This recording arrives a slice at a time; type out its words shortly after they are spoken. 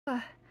Uh,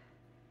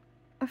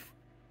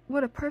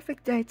 what a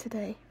perfect day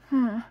today.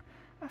 I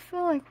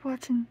feel like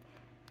watching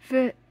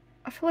some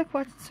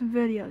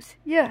videos.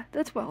 Yeah,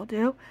 that's what I'll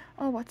do.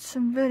 I'll watch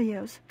some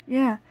videos.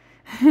 Yeah.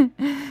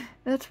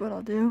 That's what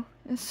I'll do.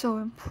 It's so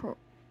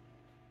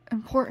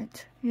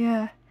important.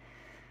 Yeah.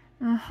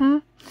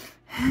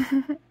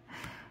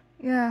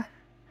 Yeah.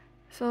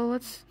 So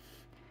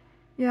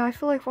yeah, I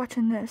feel like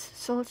watching this.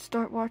 So let's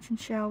start watching,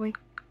 shall we?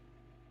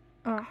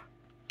 Here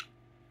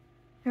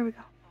we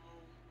go.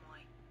 Oh my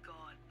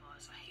god,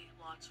 Buzz. I hate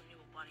lots of new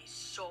bunnies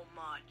so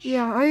much.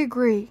 Yeah, I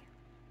agree.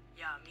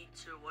 Yeah, me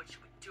too. What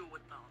should we do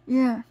with them?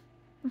 Yeah.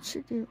 What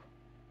should we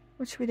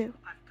do?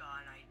 I've got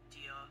an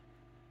idea.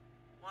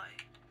 What?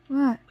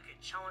 What? We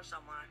could challenge them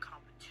on a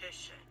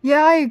competition.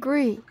 Yeah, I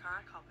agree. What kind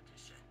of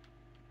competition?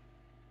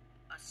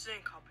 A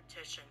singing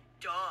competition.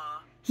 Duh.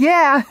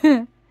 Yeah. A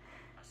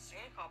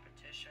singing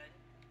competition?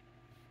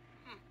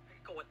 I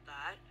could go with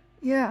that.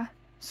 Yeah.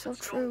 So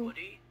Let's true. Go,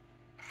 Woody.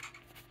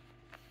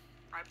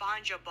 Right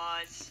behind you,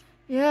 Buzz.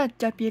 Yeah,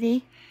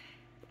 deputy.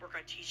 We're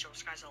gonna teach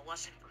those guys a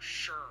lesson for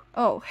sure.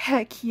 Oh,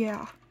 heck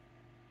yeah.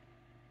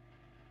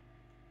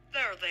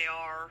 There they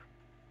are.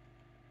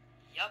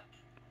 Yep.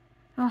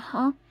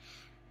 Uh-huh.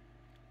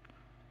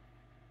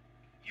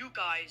 You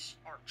guys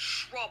are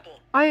trouble.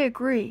 I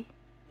agree.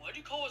 Why do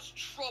you call us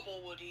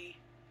trouble, Woody?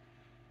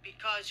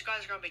 Because you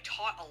guys are gonna be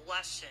taught a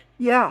lesson.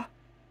 Yeah.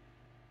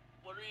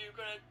 What are you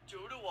gonna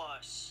do to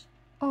us?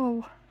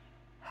 Oh,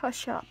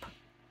 hush up.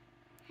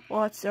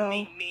 What's What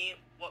me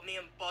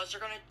and Buzz are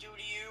gonna do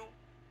to you?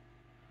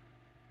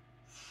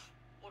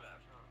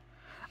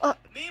 Whatever.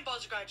 Me and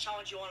Buzz are gonna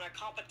challenge you on a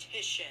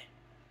competition.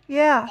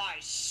 Yeah. Buy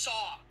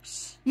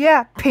socks.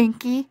 Yeah,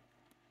 Pinky.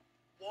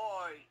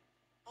 Why?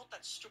 Not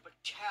that stupid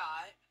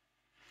cat.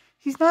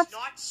 He's not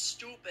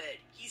stupid.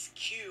 He's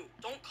cute.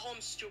 Don't call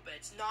him stupid.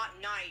 It's not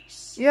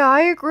nice. Yeah,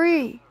 I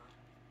agree.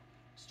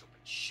 Stupid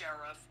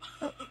sheriff.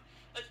 That's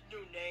a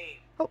new name.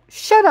 Oh,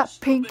 shut up,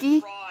 Stupid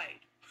Pinky. Pride.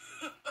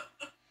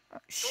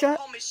 Shut. Don't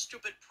call me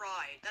stupid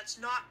pride. That's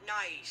not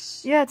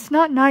nice. Yeah, it's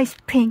not nice,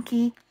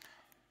 Pinky.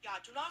 Yeah,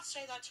 do not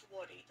say that to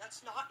Woody.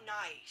 That's not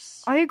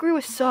nice. I agree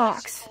with It's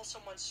socks. nice to call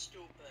someone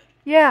stupid.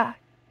 Yeah.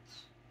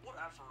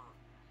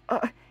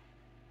 Whatever.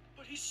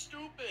 But he's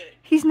stupid.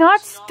 He's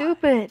not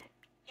stupid.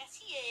 Yes,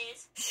 he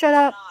is. Shut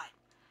up.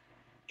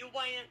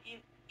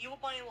 Evil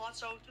Bunny and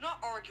Lotso, do not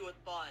argue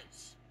with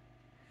Buzz.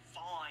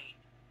 Fine.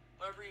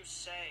 Whatever you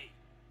say.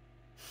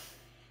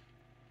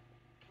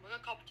 What kind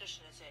of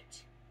competition is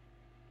it?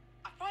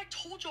 I thought I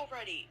told you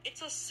already.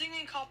 It's a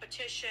singing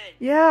competition.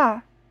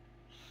 Yeah.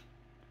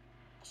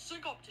 A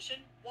singing competition?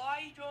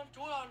 Why you don't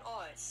do it on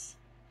us?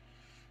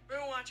 I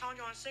really want to challenge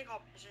you on singing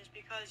competitions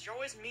because you're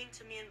always mean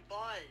to me and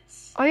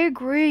Buzz. I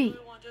agree. I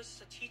really want just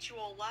to teach you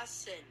a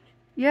lesson.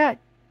 Yeah,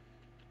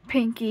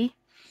 Pinky.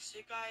 So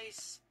you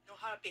guys know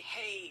how to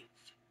behave.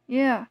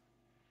 Yeah.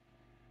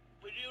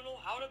 We do know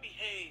how to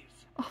behave.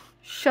 Oh,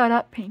 shut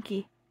up,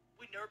 Pinky.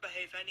 We never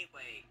behave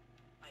anyway.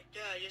 Like,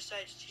 yeah, you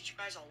said to teach you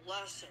guys a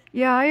lesson.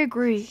 Yeah, I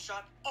agree.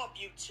 Shut up,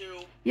 you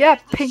two. Yeah, You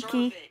guys deserve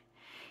Pinky. it.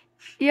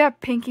 Yeah,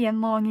 Pinky and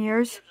Long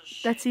Ears.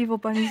 That's Evil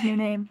Bunny's new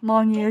name.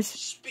 Long Don't Ears.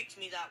 speak to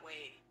me that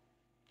way.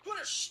 You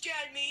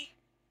understand me?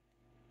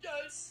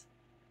 Yes.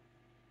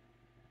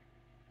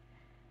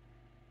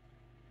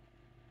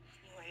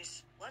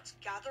 Anyways, let's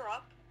gather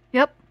up.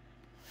 Yep.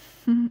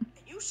 And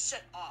you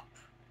sit up.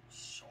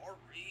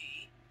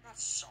 Sorry. Not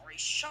sorry.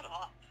 Shut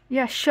up.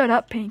 Yeah, shut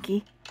up,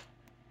 Pinky.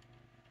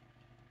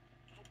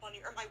 Evil Bunny,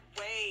 you're in my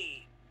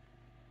way.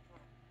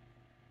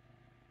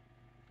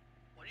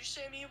 What did you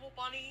say to me, Evil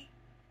Bunny?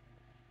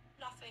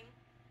 Nothing.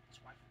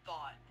 That's what I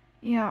thought.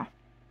 Yeah.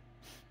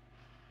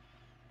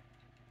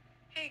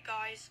 Hey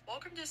guys,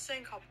 welcome to the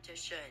singing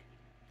competition.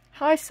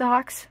 Hi,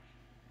 Socks.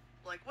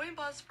 Like Wayne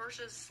Buzz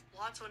versus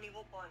Lotso and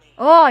Evil Bunny.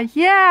 Oh,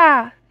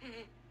 yeah.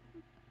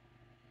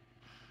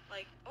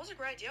 Like, that was a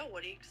great idea,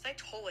 Woody, because they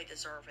totally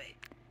deserve it.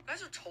 You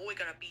guys are totally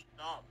gonna beat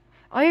them.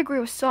 I agree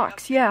with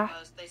Socks, yeah.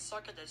 Because they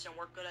suck at this and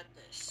we're good at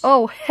this.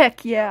 Oh,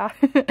 heck yeah.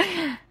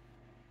 Woody.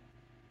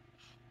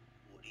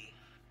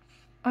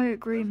 I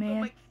agree, They'll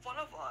man. make fun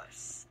of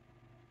us.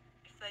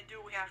 If they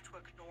do, we have to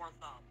ignore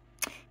them.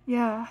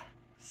 Yeah.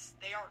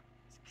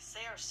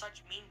 They are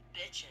such mean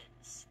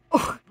bitches.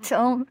 Oh,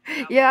 tell him.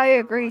 Yeah, I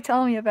agree.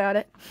 Tell me about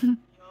it. Yup.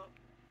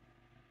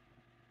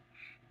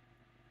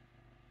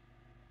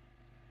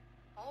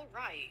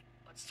 Alright,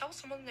 let's tell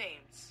some of the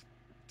names.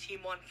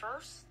 Team 1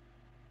 first.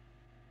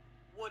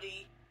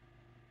 Woody.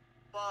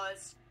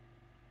 Buzz.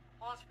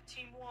 Pause for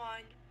Team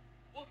 1.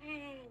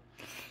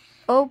 Woohoo!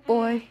 Oh,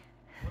 boy.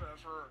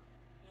 Whatever.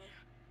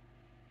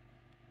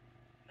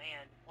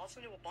 Man, lots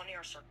of Evil Bunny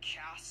are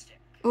sarcastic.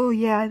 Oh,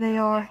 yeah, they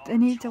are. They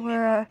need to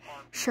wear a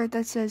shirt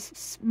that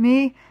says,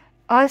 me,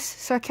 us,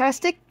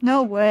 sarcastic?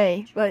 No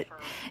way. But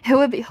it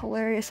would be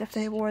hilarious if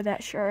they wore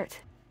that shirt.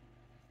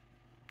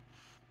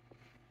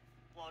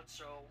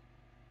 Lotso.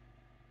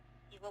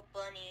 Evil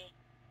Bunny.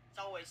 It's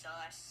always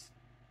us.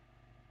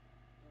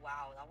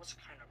 Wow, that was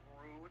kind of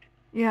rude.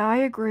 Yeah, I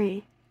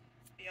agree.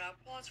 Yeah,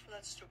 applause for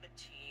that stupid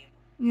team.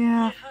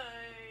 Yeah.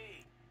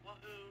 Hey!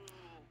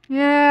 Woohoo!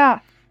 Yeah.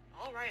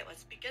 Alright,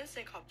 let's begin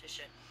singing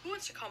competition. Who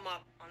wants to come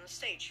up on the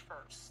stage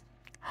first?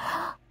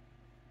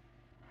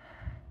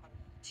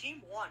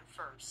 Team 1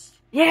 first.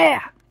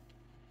 Yeah.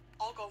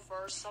 I'll go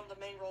first. I'm the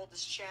main role of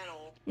this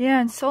channel.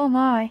 Yeah, and so am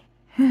I.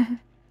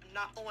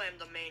 Not only am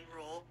the main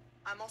role,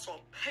 I'm also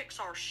a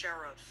Pixar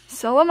sheriff.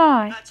 So am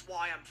I. That's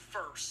why I'm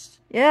first.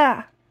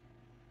 Yeah.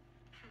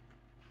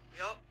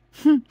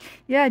 Yup.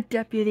 Yeah,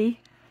 deputy.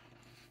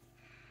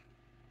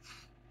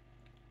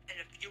 And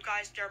if you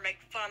guys dare make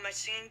fun of my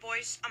singing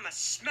voice, I'ma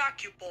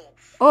smack you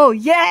both. Oh,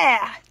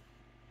 yeah.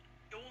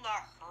 It will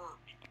not hurt.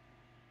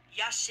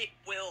 Yes, it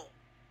will.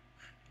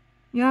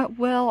 Yeah,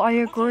 well, I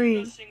I'm also agree.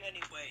 gonna sing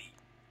anyway.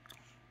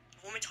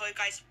 Let me tell you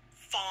guys,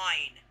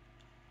 fine.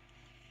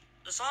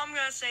 The song I'm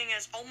gonna sing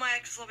is All My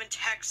Exes Live in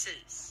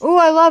Texas. Oh,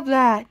 I love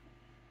that.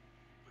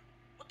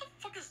 What the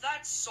fuck is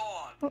that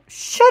song? Oh,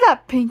 shut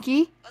up,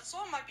 Pinky. That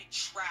song might be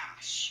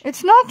trash.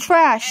 It's not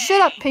trash. Hey,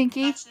 Shut up,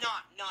 Pinky. That's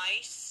not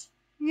nice.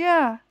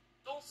 Yeah.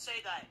 Don't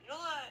say that. You know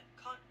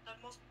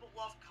that most people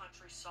love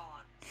country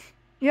songs.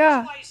 Yeah.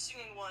 That's why he's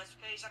singing one. It's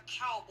because he's a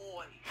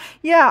cowboy.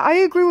 Yeah, I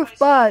agree with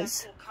That's why he's Buzz.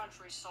 singing that cool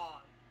country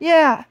song.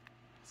 Yeah.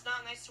 It's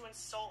not nice to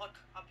insult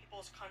a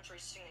people's country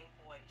singing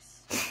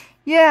voice.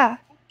 Yeah.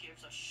 Who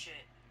gives a shit?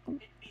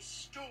 It'd be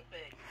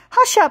stupid.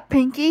 Hush up, His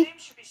Pinky. name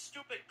should be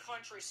Stupid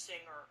Country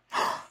Singer.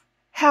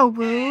 How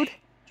rude.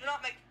 Hey, do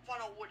not make fun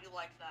of Woody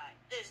like that.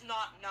 It is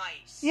not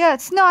nice. Yeah,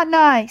 it's not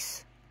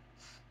nice.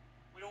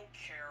 We don't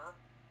care.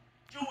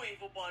 Do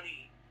evil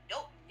buddy.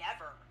 Nope,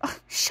 never.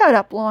 Shut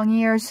up, long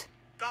ears.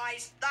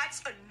 Guys,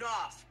 that's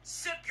enough.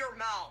 Sip your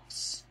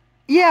mouths.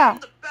 Yeah. I'm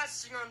the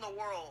best singer in the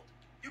world.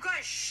 You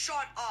guys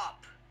shut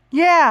up.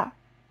 Yeah.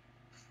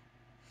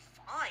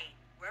 Fine,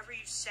 whatever you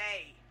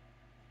say.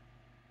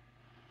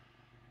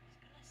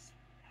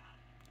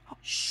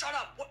 Shut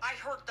up. What? I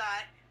heard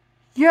that.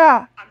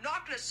 Yeah. I'm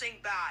not gonna sing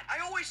bad.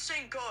 I always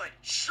sing good.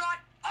 Shut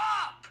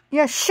up.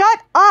 Yeah,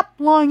 shut up,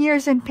 long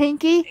ears and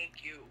Pinky.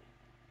 Thank you.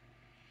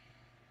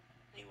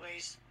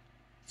 Anyways,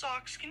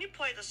 Socks, can you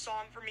play the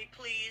song for me,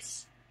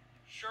 please?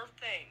 Sure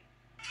thing.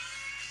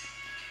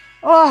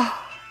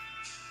 Oh.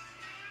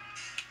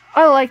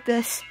 I like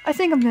this. I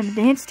think I'm gonna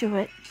dance to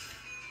it.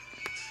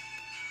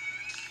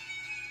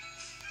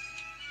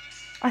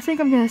 I think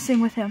I'm gonna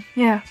sing with him.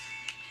 Yeah.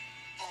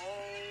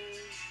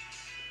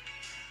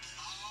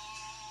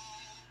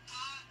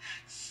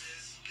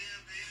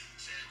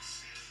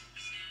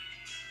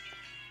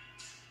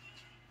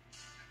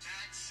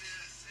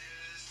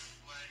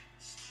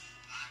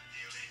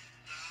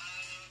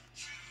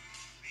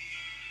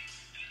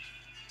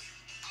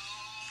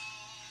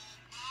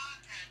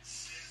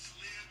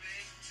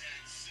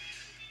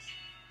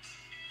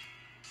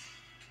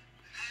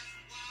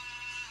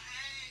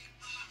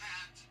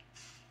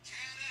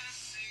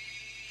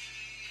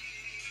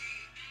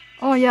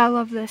 Oh yeah, I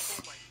love this.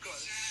 Oh my god,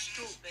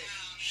 stupid.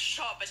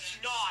 Shut up, it's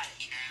not.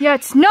 Yeah,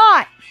 it's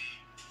not.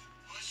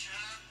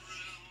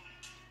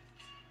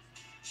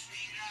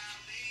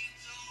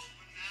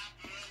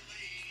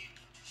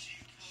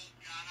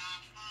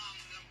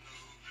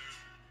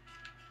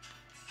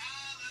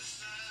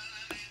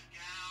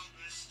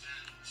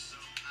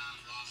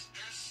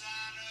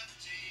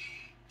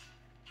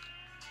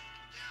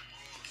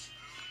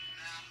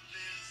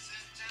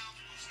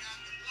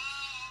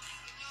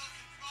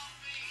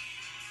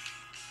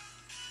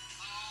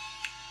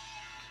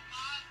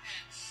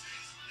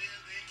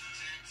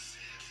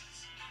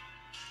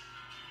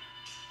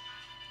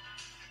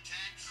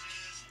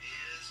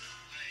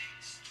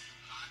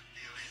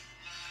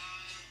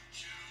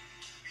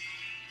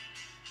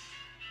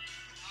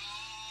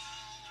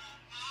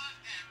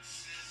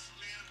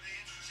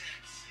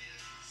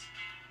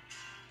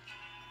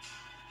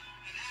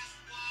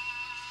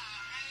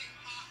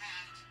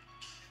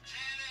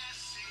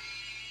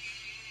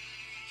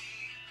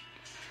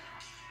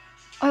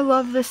 I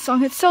love this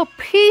song. It's so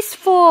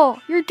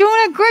peaceful. You're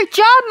doing a great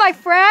job, my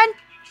friend.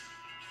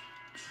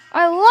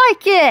 I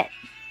like it.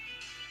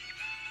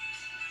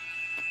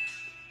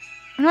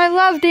 And I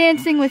love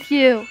dancing with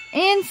you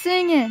and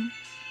singing.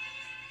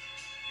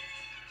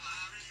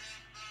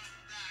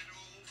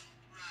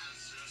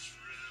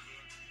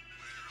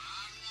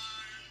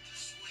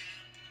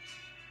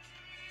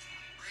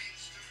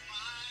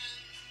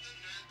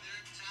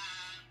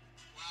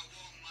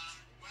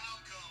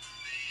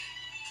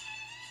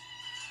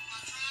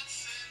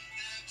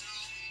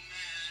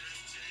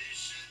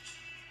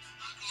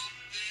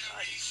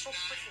 God, he's so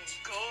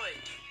freaking good.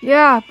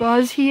 Yeah,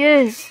 Buzz, he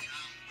is.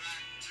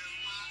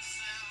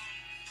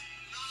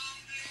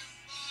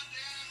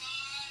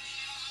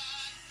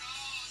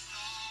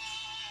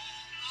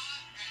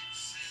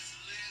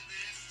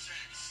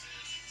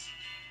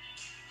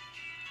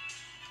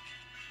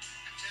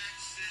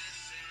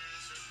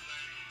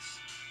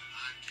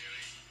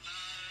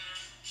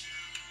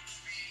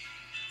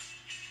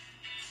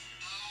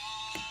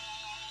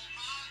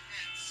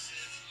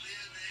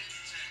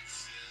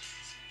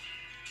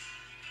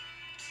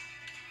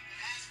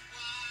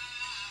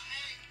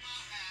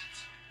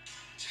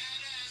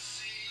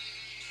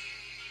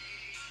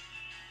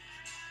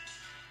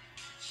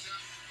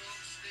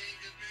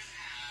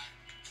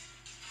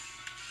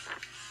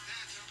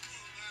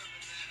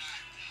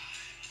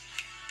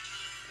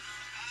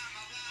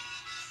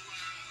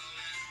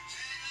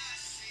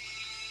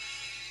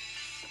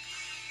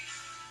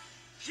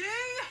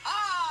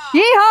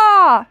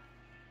 Yeehaw!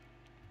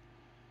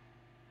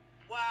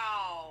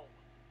 Wow.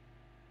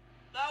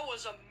 That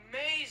was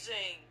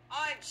amazing.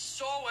 I'm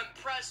so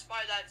impressed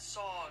by that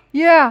song.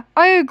 Yeah,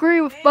 I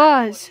agree with Man,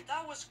 Buzz. Woody,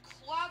 that was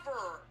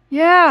clever.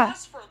 Yeah.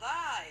 Yes for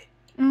that.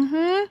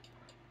 Mm-hmm.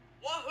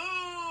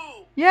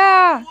 Woohoo!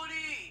 Yeah.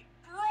 Woody,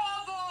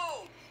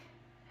 bravo!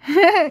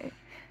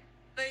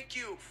 Thank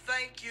you,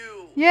 thank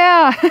you.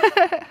 Yeah.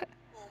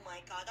 Oh my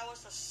god, that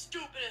was the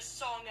stupidest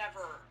song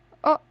ever.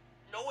 Oh.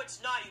 No,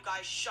 it's not, you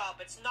guys. Shut up.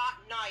 It's not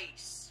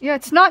nice. Yeah,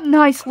 it's not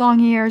nice,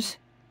 Long Ears.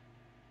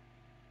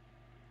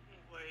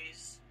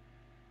 Anyways.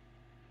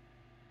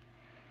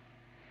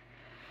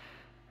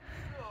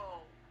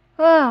 Oh.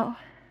 Oh,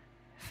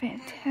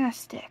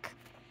 fantastic.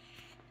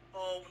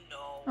 Oh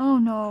no. Oh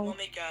no. Let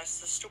me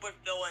guess. The stupid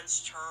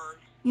villain's turn.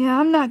 Yeah,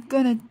 I'm not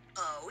gonna.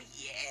 Oh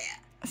yeah.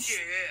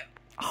 Yeah.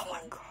 Oh my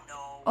god.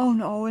 No. Oh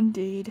no,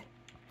 indeed.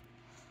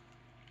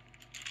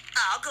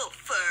 I'll go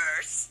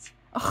first.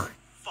 Ugh.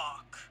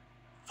 Fuck.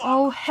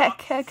 Oh,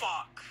 heck.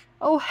 Fuck.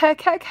 Oh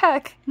heck.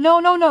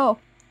 No.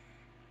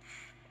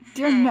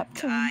 Dear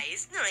Neptune.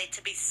 Guys, no need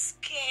to be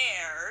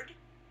scared.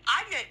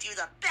 I'm gonna do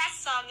the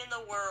best song in the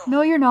world.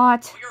 No, you're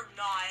not. No, you're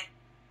not.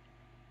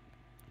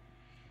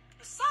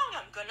 The song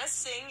I'm gonna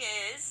sing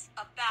is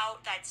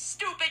about that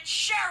stupid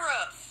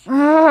sheriff.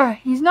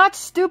 He's not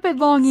stupid,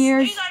 Long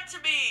Ears. Say that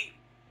to me.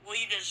 Well,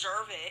 you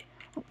deserve it.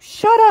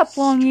 Shut up,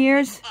 Long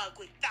Ears.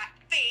 Ugly fat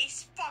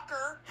face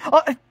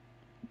fucker.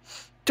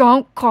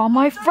 Don't call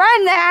my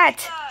friend that.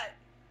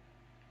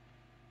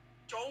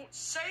 Don't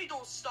say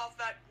those stuff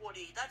at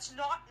Woody. That's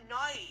not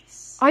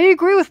nice. I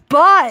agree with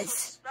Buzz.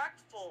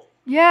 Disrespectful.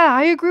 Yeah,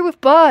 I agree with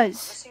Let's Buzz.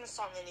 sing a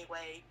song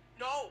anyway.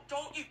 No,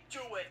 don't you do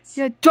it.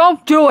 Yeah,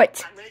 don't do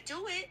it. I'm gonna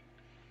do it.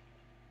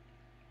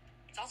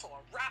 It's also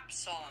a rap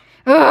song.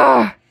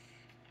 Ugh.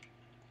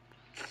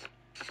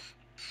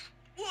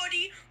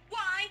 Woody,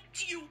 why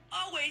do you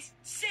always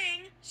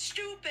sing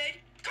stupid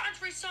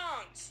country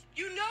songs?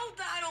 You know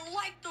that I don't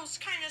like those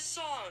kind of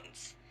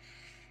songs.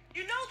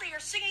 You know that your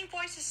singing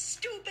voice is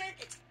stupid,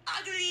 it's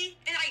ugly,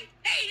 and I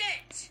hate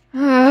it.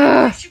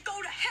 You should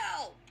go to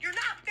hell. You're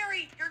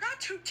not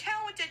too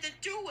talented to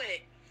do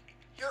it.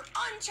 You're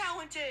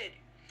untalented.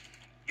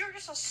 You're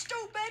just a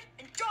stupid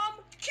and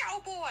dumb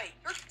cowboy.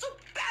 You're so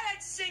bad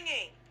at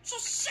singing. I'm so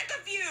sick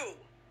of you.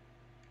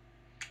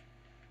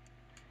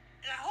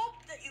 And I hope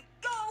that you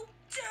go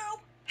to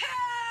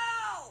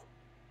hell.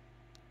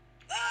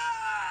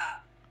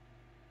 Ah!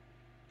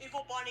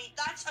 Evil Bunny,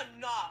 that's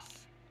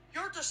enough.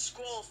 You're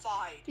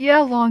disqualified. Yeah,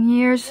 Long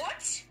Ears.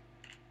 What?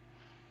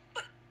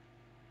 But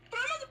I'm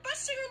not the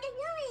best singer in the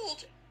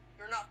world.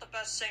 You're not the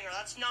best singer.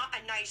 That's not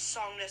a nice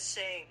song to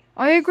sing.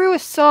 I agree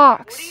with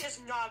Socks. Woody is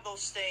none of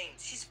those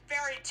things. He's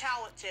very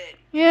talented.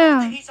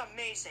 Yeah. He's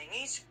amazing.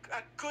 He's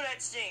good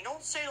at singing.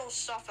 Don't say those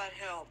stuff at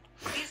him.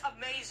 He's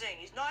amazing.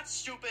 He's not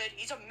stupid.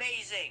 He's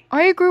amazing.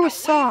 I agree with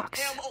Now Socks.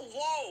 leave him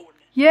alone.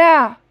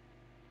 Yeah.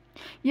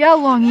 Yeah,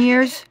 Long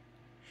Ears.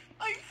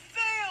 I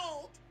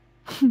failed.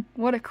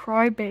 What a The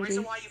crybaby.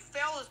 reason why you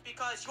failed is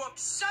because you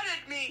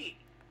upsetted me.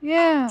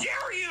 Yeah. How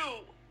dare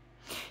you?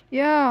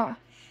 Yeah.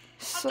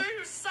 How dare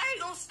you say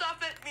those stuff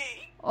at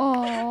me?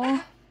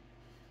 Oh.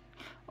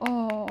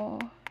 Oh.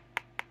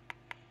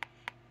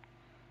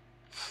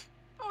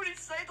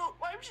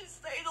 Why would she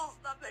say those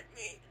stuff at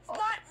me? It's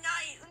not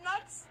nice. I'm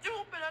not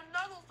stupid. I'm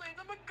not those things.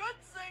 I'm a good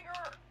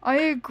singer. I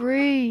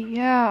agree.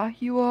 Yeah,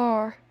 you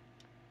are.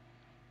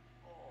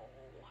 Oh,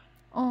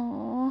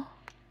 Oh.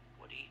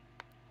 Woody.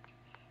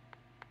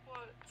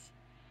 What?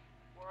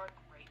 We're a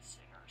great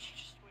singer.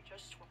 We're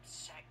just to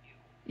upset you.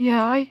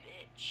 Yeah,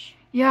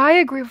 I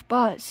agree with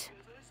Buzz.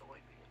 This is only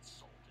being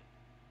insulted.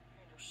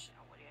 I understand,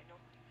 Woody. I know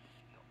how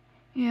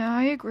you feel. Yeah,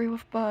 I agree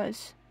with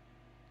Buzz.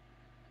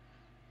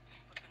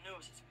 But the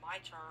news, it's my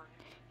turn.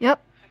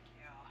 Yep. Heck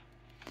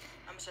yeah.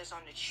 I'm gonna say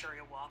something to cheer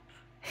you up.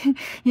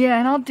 Yeah,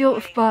 and I'll do it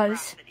with Playing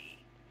Buzz. Gravity.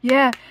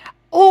 Yeah.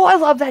 Oh, I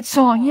love that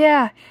song.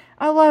 Yeah.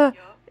 I love it.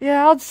 Yup.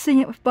 Yeah, I'll sing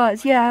it with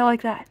Buzz. Yeah, I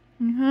like that.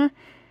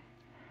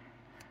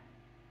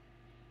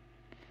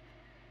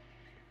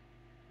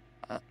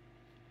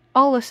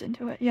 I'll listen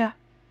to it. Yeah.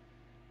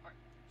 Alright,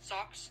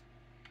 Socks.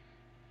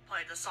 Play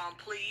the song,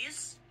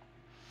 please.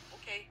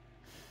 Okay.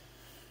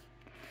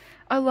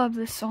 I love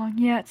this song.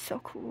 Yeah, it's so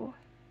cool.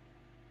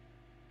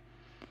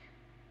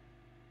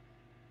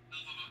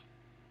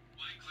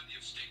 Why couldn't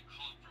you stay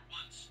calm for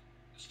once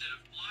instead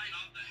of flying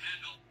off the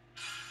handle?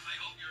 I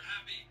hope you're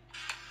happy.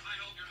 I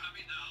hope you're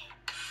happy now.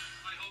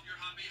 I hope you're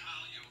happy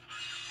how you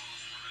hurt your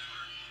balls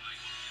forever. I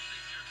hope you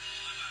think you're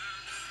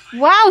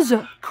clever.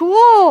 Wowza.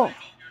 Cool. I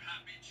hope you're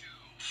happy too.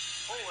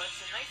 Oh,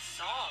 that's a nice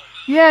song.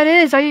 Yeah, it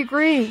is. I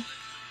agree.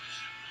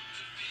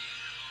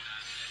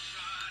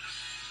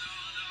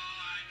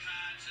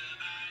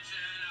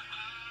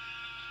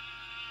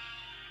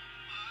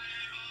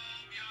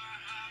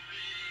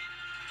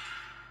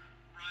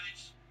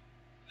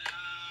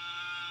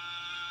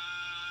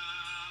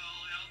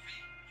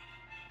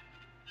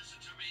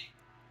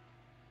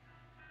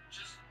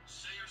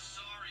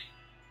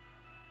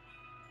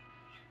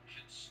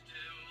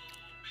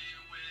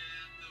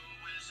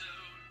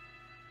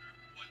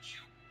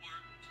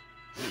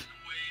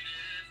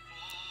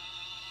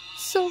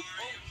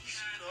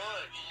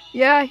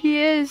 Yeah, he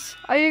is.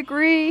 I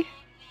agree. I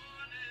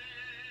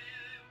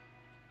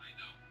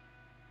know.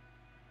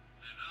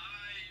 And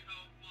I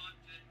don't want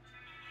it.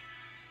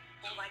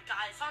 Oh my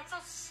god, it sounds so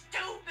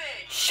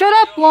stupid! Shut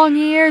up, long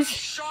ears.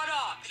 Shut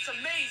up! It's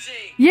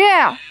amazing!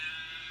 Yeah.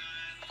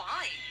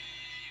 Fine.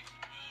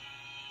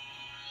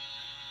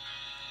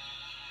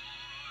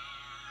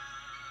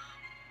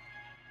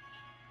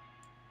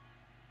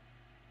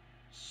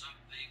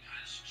 Something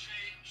has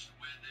changed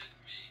within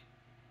me.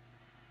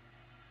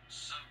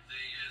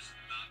 Something is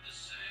not the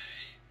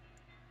same.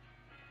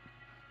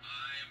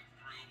 I'm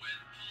through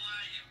with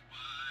playing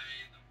by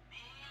the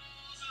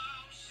rules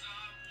of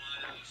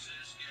someone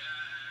else's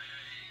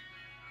game.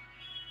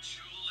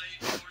 Too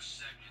late for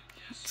second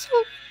So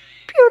guessing.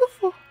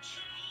 beautiful.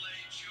 Too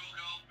late, you'll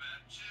go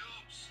back to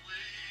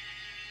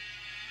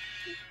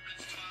sleep.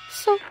 It's time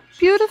So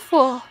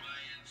beautiful. my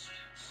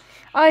instincts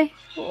I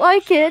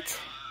like it.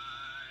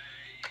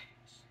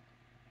 rise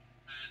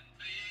and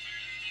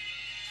leave.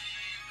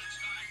 It's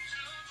time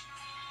to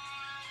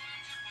try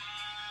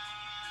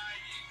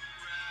defying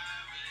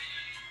gravity.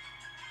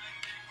 I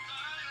think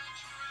I'll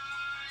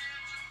try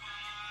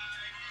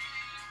defying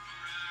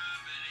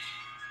gravity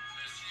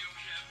as you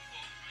can't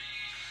pull me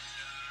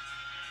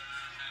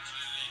down. Can't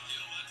you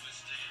feel what we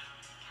stand?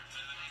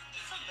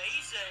 It's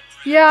amazing.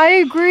 Yeah, I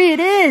agree. It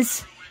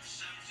is.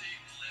 Accepting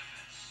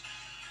limits,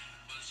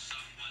 but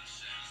someone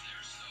says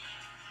they're so.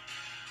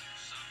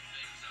 Some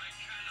things I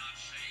cannot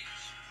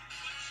change,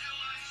 but till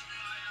I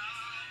try,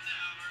 I'll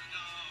never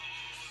know.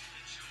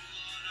 The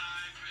jewel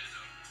I've been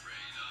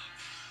afraid of,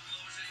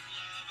 losing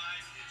love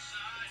I've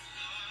inside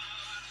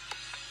lost.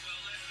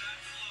 Well, if that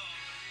flow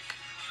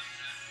comes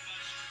and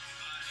much to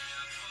my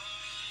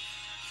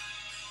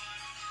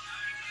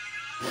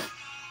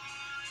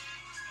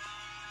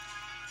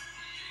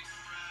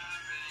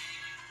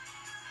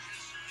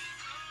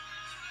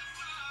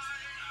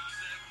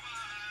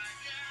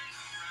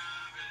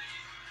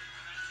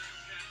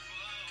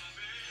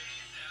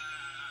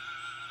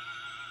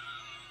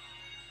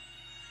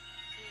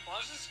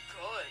Buzz is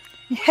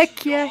good.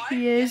 Heck yeah, God,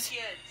 he yes, is. he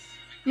is.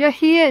 Yeah,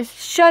 he is.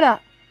 Shut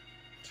up.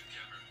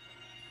 Together,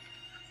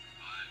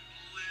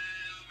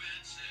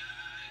 unlimited.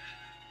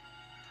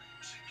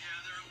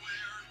 Together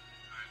we're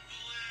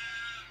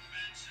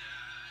unlimited.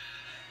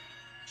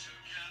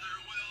 Together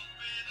we'll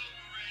be the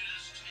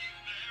greatest team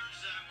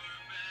there's ever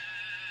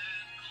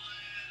been.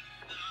 Glenn,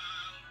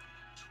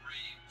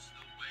 dreams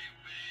the way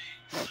we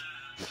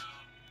planned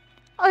them.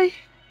 I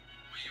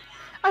We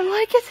were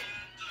like it.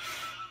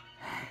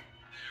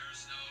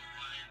 there's no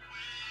fight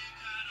we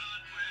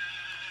cannot win.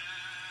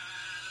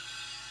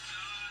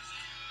 Does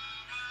you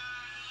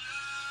defying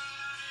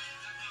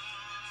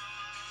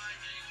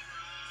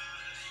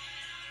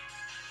gravity?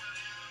 Will you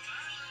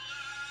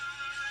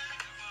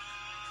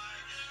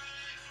defying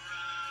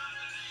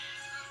gravity?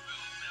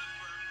 Will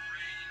never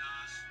bring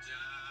us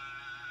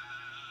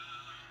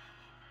down.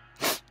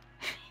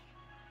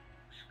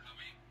 Are you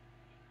coming?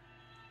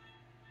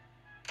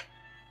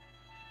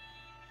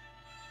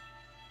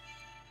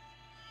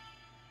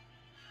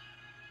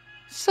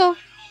 So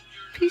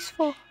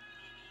peaceful.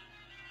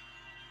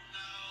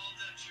 Now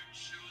that you're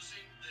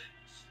choosing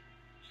things,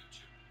 you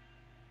two.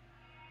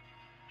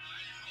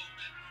 I hope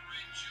it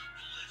brings you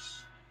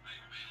bliss. I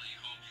really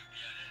hope you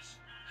get it,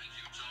 and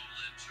you don't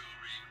live to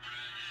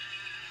regret it.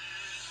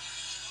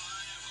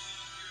 I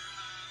hope you're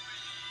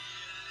happy.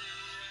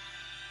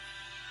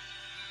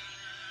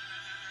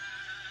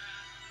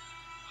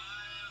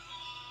 I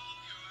hope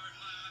you're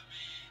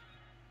happy.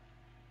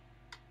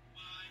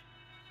 My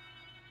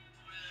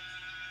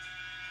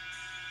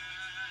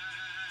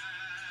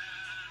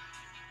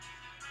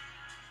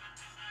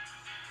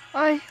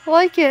I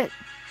like it.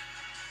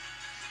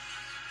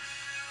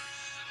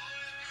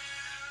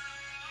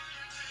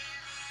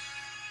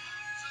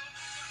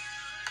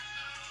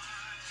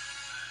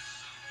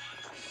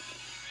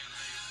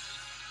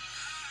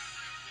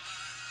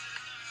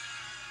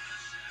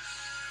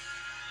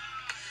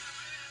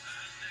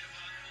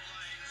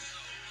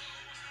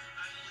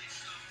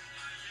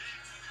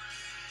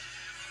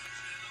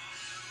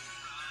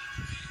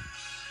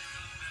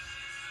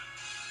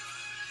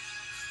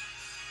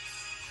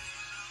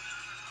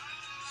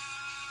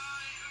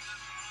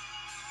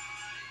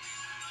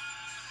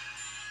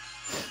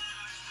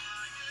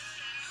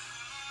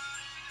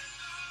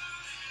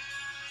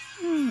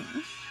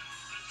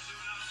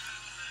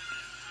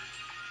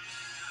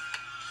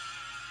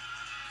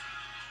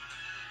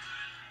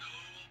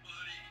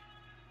 Nobody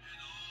in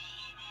all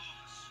of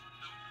us,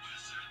 the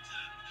wizard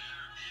that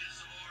there is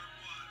or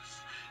was,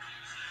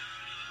 is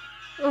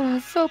Oh,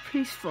 it's so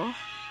peaceful.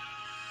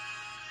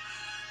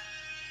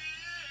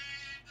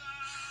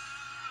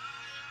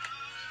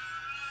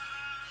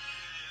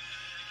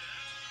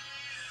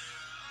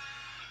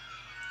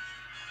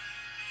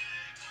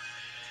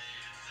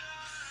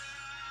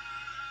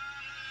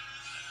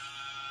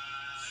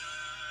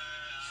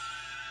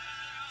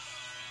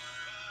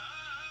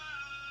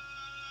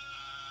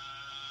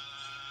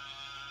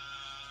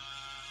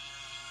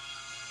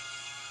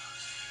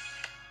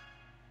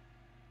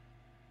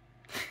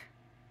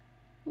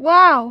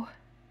 Wow.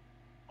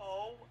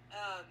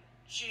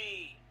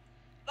 OMG.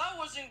 That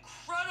was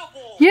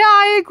incredible. Yeah,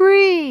 I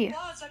agree.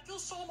 Buzz, I feel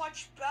so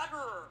much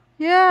better.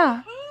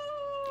 Yeah.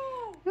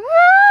 Woo! Woo!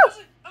 That was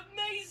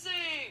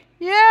amazing.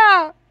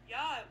 Yeah.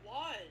 Yeah, it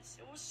was.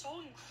 It was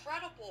so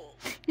incredible.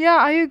 Yeah,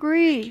 I Thank you,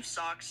 agree.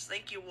 Socks.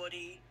 Thank you,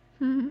 Woody.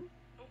 Mhm.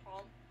 No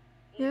problem.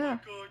 Oh Yeah. my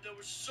god, that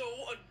was so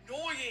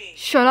annoying.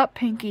 Shut up,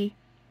 Pinky.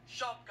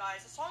 Shut up,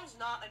 guys. The song's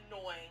not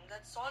annoying.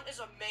 That song is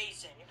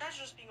amazing. You guys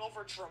are just being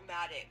over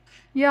dramatic.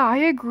 Yeah, I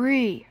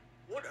agree.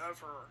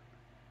 Whatever.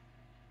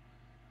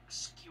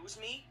 Excuse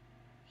me?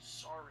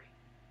 Sorry.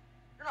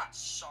 You're not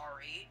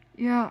sorry.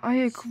 Yeah, I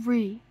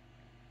agree.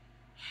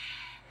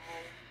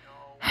 Oh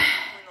no.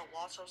 When the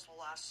loss was the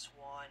last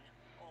one.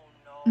 Oh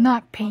no.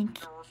 Not I'm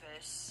Pinky.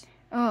 nervous.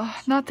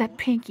 Not that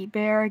Pinky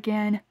Bear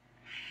again.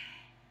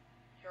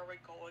 Here we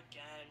go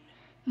again.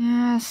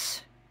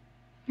 Yes.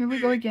 Here we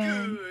go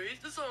again. Guys,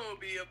 this song will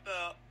be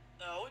about.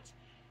 No, it's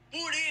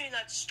Woody and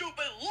that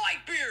stupid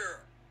light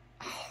beer.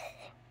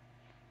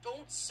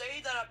 Don't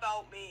say that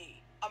about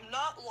me. I'm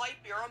not light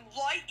beer. I'm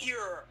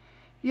Lightyear.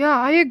 Yeah,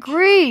 I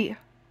agree.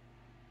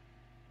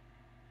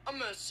 I'm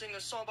gonna sing a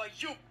song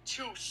about you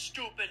two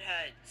stupid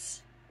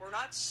heads. We're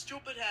not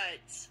stupid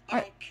heads.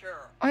 I don't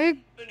care.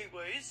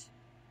 Anyways,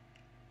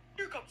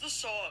 here comes the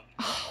song.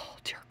 Oh,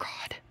 dear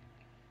God.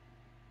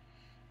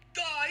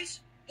 Guys,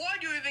 why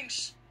do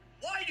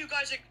you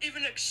guys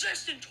even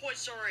exist in Toy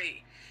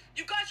Story?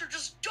 You guys are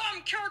just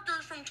dumb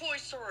characters from Toy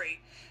Story.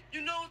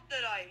 You know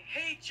that I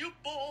hate you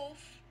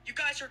both. You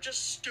guys are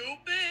just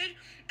stupid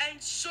and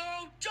so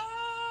dumb.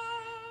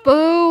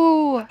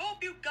 Boo! I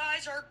hope you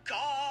guys are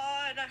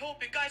gone. I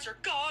hope you guys are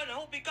gone. I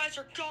hope you guys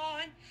are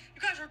gone.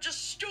 You guys are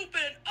just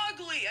stupid and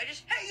ugly. I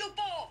just hate you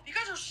both. You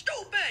guys are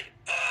stupid.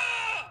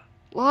 Ugh!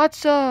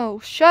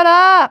 Lotso, shut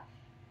up!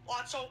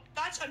 Lotso,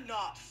 that's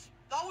enough.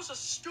 That was a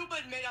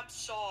stupid made-up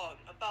song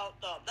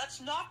about them. That's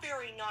not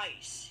very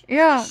nice.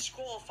 Yeah.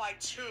 Disqualified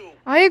too.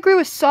 I agree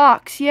with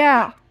Socks,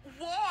 yeah.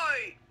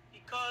 Why?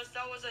 Because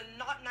that was a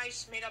not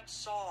nice made-up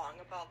song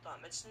about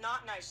them. It's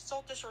not nice. It's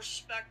so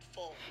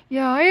disrespectful.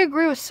 Yeah, I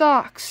agree with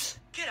Socks.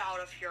 Get out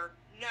of here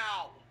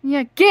now.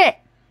 Yeah,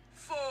 get!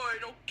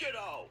 Fine, I'll get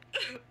out.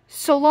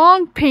 So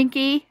long,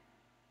 Pinky.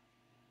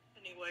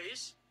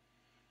 Anyways,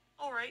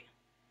 alright.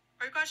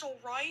 Are you guys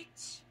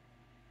alright?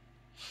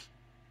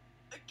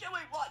 I can't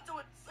wait Lotso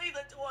would say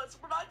that to us.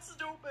 We're not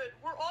stupid.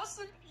 We're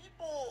awesome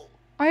people.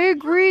 I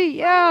agree,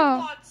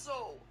 yeah.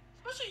 Lotso.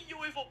 Especially you,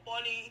 Evil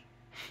Bunny.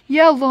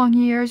 Yeah, long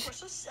ears. We're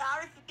so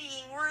sorry for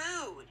being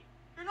rude.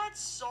 You're not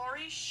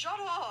sorry. Shut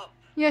up.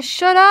 Yeah,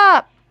 shut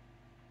up!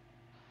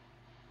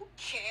 Who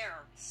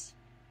cares?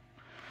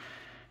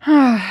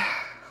 Yeah,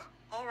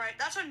 Alright,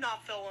 that's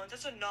enough, villains.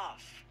 That's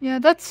enough.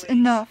 that's Please.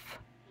 enough.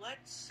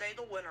 Let's say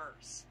the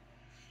winners.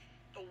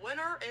 The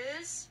winner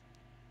is...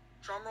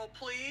 Drumroll,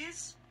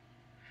 please.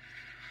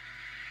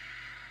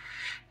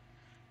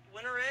 The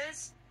winner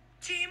is...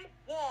 Team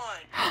 1.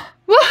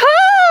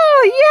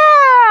 Woohoo!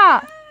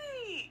 Yeah!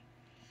 Hey!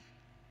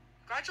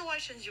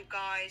 Congratulations, you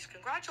guys.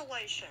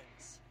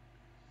 Congratulations.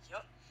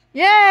 Yep.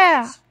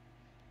 Yeah! You guys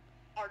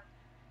are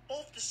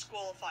both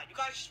disqualified. You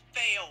guys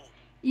failed.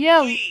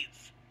 Yeah,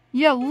 Leave.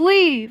 yeah,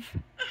 leave.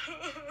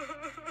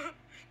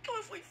 What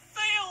if we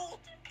failed?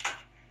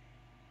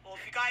 Well,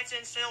 if you guys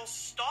didn't still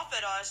stuff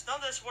at us, none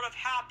of this would have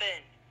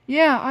happened.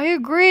 Yeah, I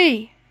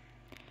agree.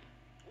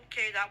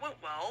 Okay, that went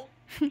well.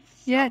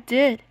 Yeah, it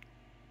did.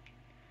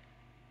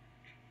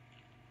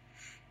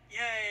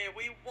 Yay,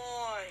 we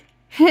won.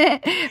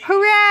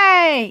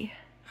 Hooray!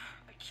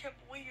 I can't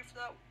believe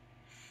that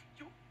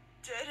you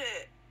did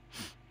it.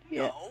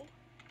 Yeah. No.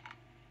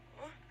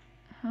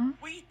 Huh?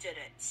 We did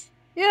it.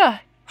 Yeah.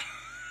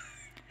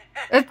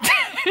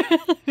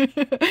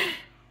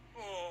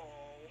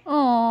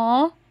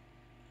 Oh. Aww.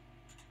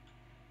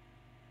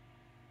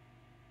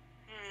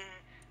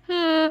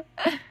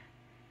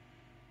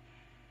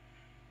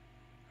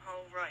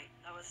 Alright,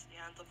 that was the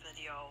end of the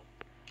video.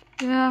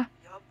 Yeah.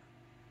 Yup.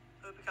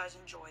 Hope you guys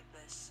enjoyed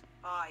this.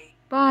 Bye.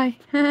 Bye.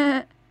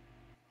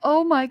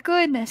 Oh my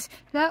goodness,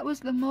 that was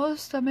the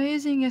most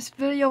amazingest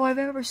video I've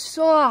ever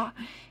saw.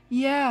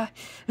 Yeah.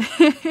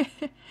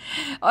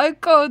 I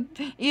called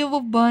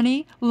Evil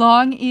Bunny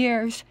Long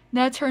Ears.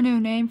 That's her new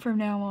name from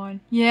now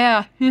on.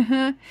 Yeah.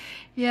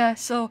 Yeah,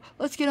 so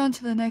let's get on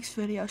to the next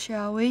video,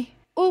 shall we?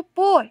 Oh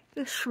boy,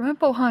 the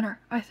Shrimpo Hunter.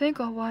 I think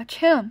I'll watch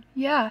him.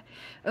 Yeah.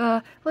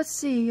 Let's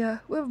see,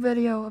 what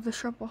video of the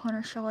Shrimpo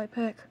Hunter shall I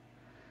pick?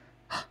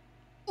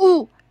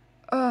 Ooh!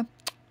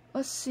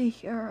 Let's see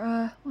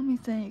here, let me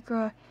think,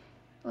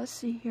 let's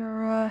see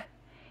here,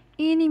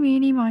 eeny,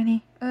 meeny,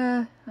 miny,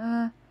 here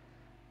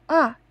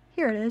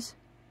it is.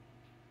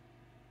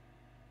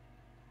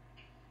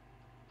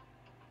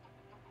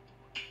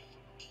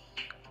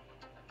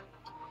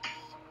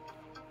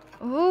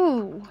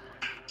 Ooh.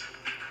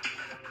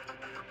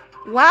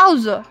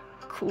 Wowza.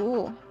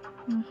 Cool.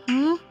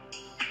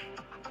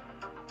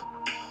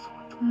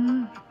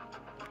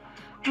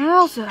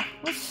 Wowza.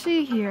 Let's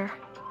see here.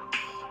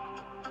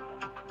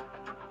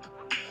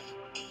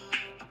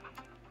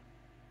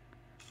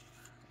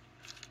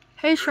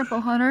 Hey,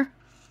 Shrimpo Hunter.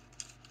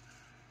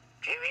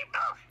 TV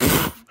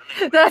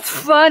Boy. That's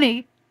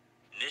funny.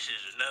 This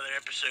is another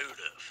episode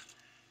of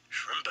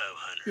Shrimpo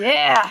Hunter.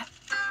 Yeah.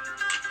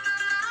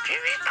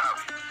 TV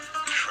Boy.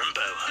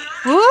 Shrimpo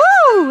Hunter.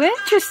 Ooh,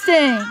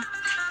 interesting.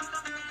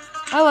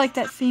 I like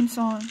that theme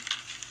song.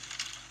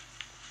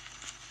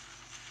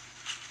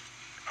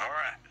 All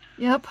right.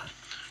 Yep.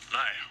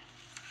 Now,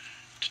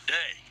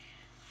 today,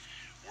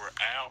 we're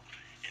out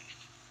in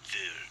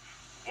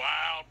the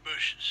wild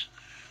bushes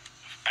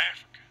of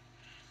Africa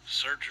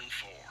searching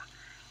for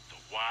the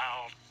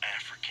wild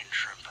African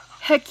shrimpo.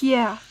 Heck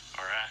yeah.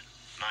 All right.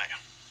 Now,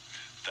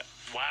 the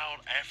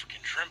wild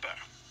African shrimpo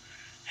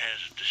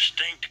has a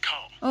distinct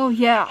call. Oh,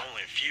 yeah.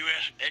 Only a few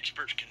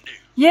experts can do.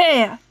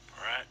 Yeah.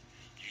 All right.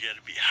 You got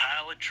to be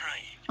highly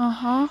trained.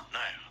 Uh-huh. Now,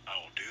 I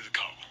will do the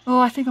call. Oh,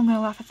 I think I'm gonna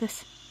laugh at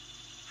this.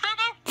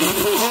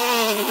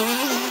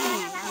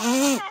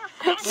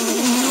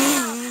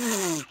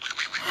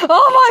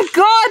 Oh my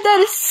god, that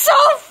is so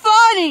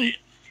funny!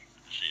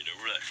 See it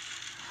over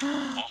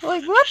there.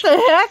 Like, what the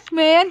heck,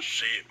 man?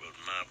 See it with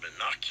my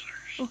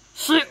binoculars.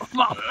 See it with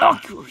my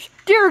binoculars.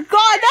 Dear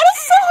God, that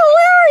is so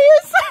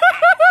hilarious!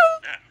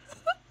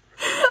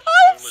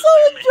 I'm so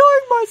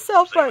enjoying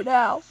myself right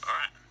now.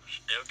 Alright,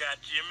 still got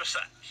you in my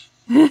sights.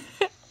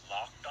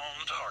 Locked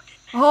on target.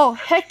 Oh,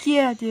 heck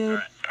yeah, dude.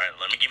 Alright,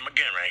 let me get my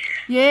gun right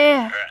here.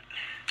 Yeah. Alright.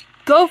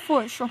 Go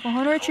for it, Shrimpo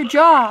Hunter. It's your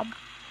job.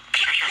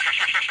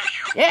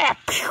 Yeah.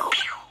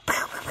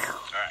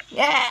 Alright.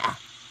 Yeah.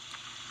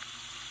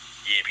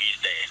 Yep, he's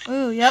dead.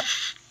 Ooh, yep.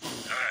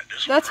 Alright,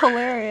 this That's one.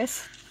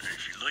 hilarious.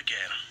 If you look at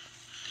him.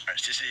 Alright,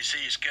 see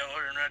his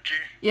skeleton right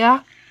there? Yeah.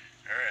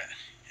 Alright.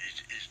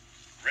 It's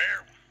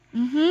rare.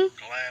 Mm-hmm.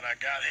 Glad I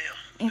got him.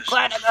 I'm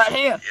glad I got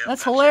him. Yep,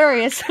 That's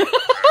hilarious.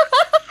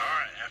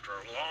 Alright, after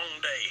a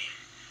long day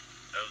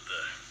of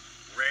the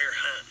rare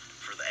hunt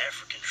for the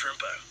African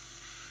shrimpo,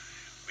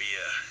 we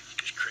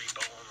just creep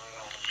on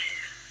along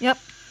here. Yep.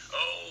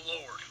 Oh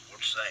Lord,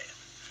 what's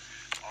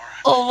that?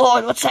 Alright. Oh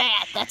Lord, what's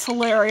that? That's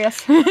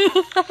hilarious. Look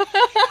really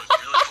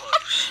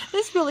close.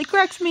 This really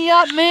cracks me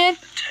up, man. The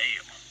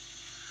tail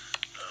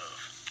of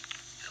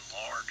the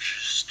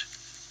largest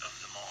of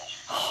them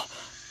all.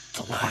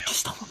 The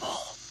largest of them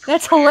all.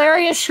 That's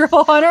hilarious,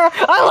 Shrimpo Hunter.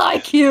 I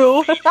like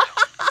you. And it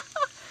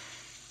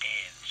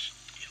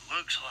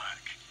looks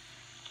like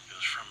it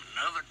was from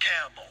another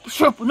cowboy.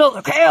 Shrimp,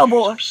 another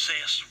cowboy.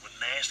 Obsessed with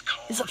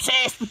NASCAR. Is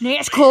obsessed with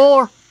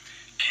NASCAR.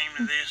 Came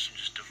to this and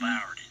just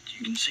devoured it.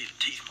 You can see the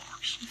teeth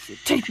marks.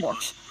 Teeth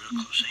marks.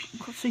 Real close. See?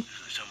 Let's see.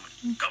 Someone,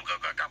 go, go,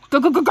 go, go. Go,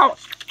 go, go, go.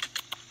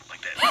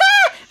 Like that.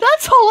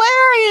 That's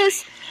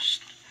hilarious.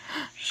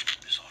 Just get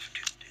this off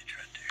into the ditch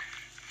right there.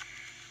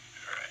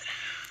 Alright.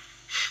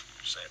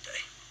 Sad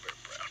day. Very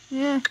proud.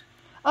 Yeah.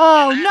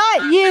 Oh, not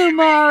you,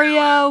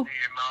 Mario.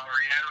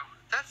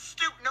 That's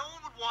stupid. No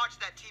one would watch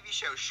that TV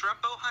show,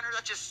 Shrimpo Hunter.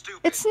 That's just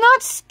stupid. It's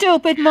not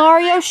stupid,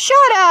 Mario.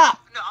 Shut up.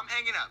 No, I'm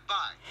hanging up.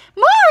 Bye.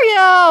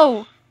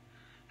 Mario.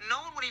 No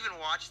one would even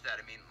watch that.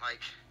 I mean,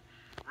 like,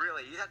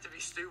 really, you'd have to be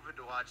stupid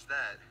to watch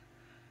that.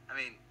 I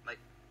mean, like,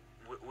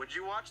 would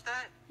you watch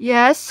that?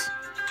 Yes.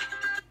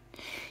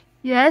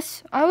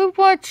 Yes, I would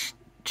watch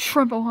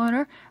Shrimpo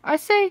Hunter. I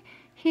say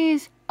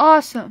he's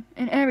awesome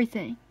and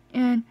everything.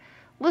 And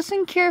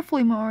listen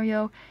carefully,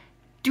 Mario.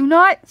 Do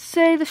not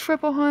say the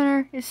Shrimpo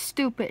Hunter is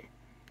stupid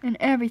and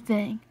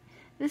everything.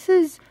 This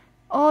is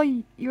all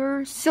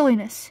your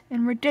silliness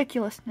and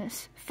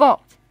ridiculousness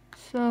fault.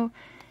 So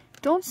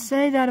don't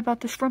say that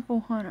about the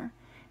Shrimpo Hunter.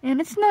 And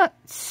it's not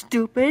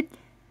stupid.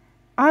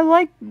 I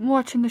like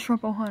watching the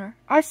Shrimpo Hunter.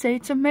 I say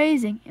it's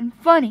amazing and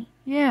funny.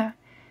 Yeah.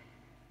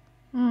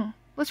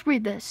 Let's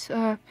read this.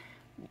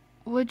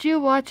 Would you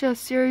watch a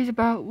series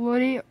about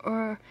Woody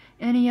or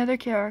any other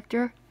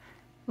character?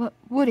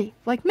 Woody,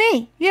 like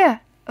me. Yeah,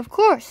 of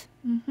course.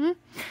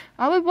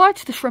 I would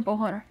watch the Shrimpo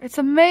Hunter. It's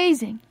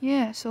amazing.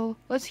 Yeah, so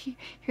let's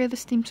hear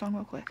this theme song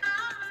real quick.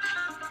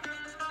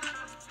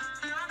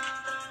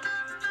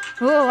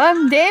 Oh,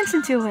 I'm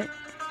dancing to it.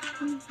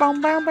 Boom,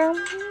 boom, boom.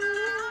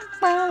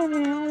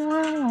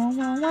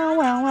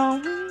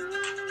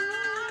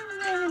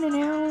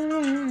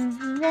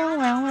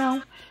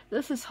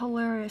 This is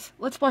hilarious.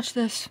 Let's watch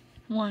this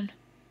one.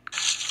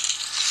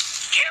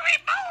 Jimmy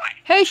boy!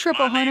 Hey,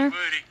 Shrimpo Hunter.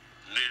 Woody.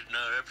 This is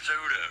another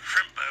episode of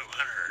Shrimpo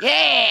Hunter.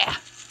 Yeah.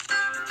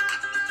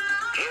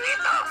 Jimmy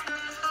boy!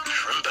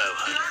 Shrimpo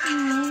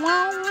Hunter.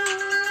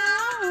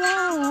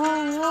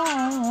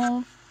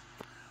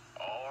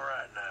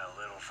 Alright now,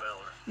 little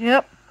fella.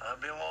 Yep.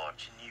 I've been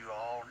watching you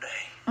all day.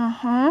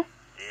 Uh-huh.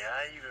 Yeah,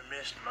 I even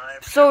missed my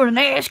episode. So the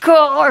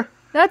NASCAR.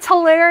 That's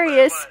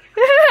hilarious.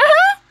 Yep,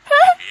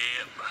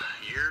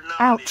 you're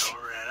naughty, Ouch.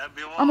 alright. I've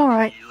been watching I'm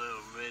alright. you,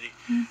 little bitty.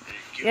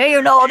 Yeah,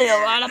 you're naughty,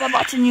 alright. I've been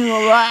watching you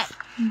a lot.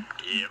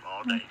 Yep,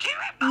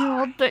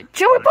 all day.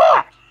 Chewy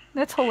boy.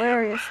 That's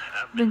hilarious.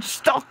 Been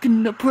stuck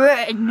in the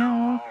bread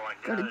now.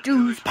 Gotta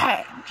do his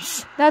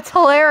pants. That's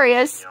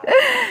hilarious.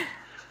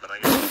 But I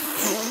got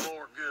one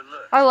more good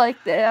look. I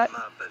like that.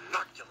 My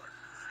binocular.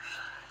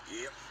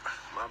 Yep,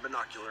 my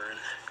binocular.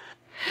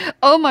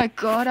 Oh my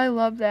god, I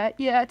love that.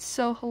 Yeah, it's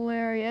so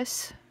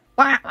hilarious.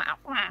 What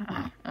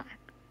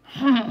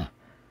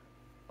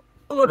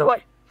do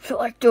I feel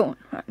like doing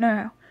right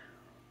now?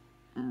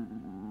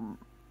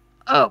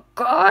 Oh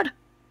god,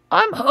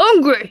 I'm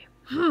hungry.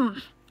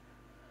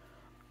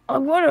 I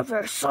wonder if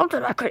there's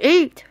something I could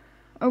eat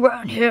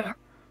around here.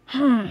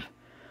 I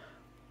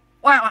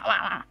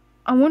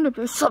wonder if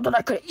there's something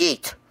I could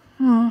eat.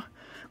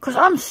 'Cause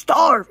I'm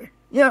starving.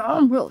 Yeah,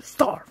 I'm really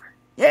starving.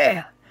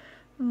 Yeah.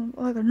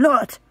 Like a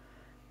nut.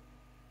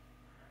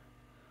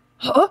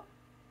 Huh?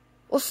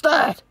 What's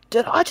that?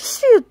 Did I just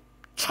see a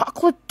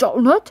chocolate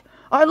donut?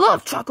 I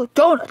love chocolate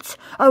donuts.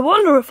 I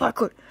wonder if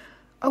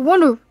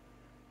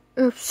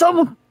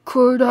someone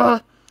could,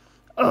 I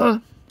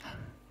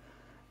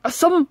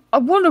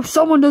wonder if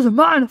someone doesn't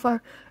mind if I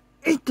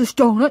eat this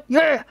donut.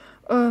 Yeah.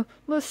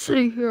 Let's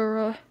see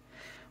here,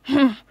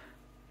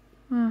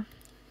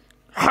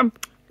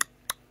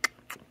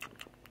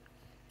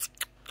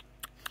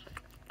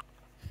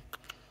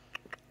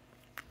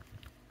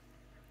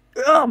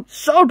 Yum,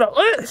 so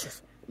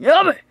delicious.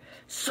 Yummy,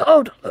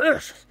 so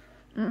delicious.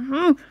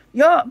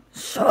 Yum,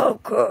 so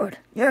good.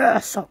 Yeah,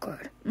 so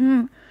good.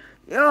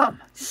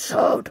 Yum,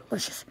 so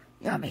delicious.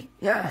 Yummy,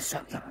 yeah,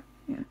 so yummy.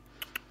 Yeah.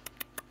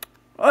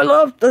 I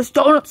love this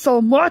donut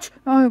so much.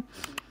 I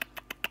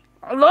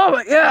love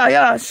it.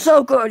 Yeah, it's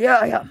so good.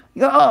 Yeah,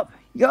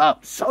 yum,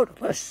 so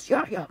delicious.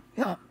 Yeah,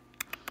 yum.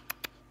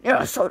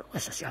 Yeah, so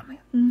delicious. Yummy.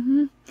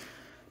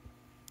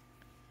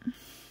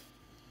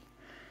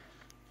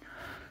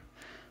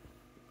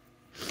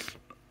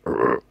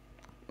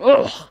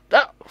 Oh,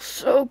 that was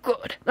so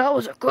good. That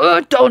was a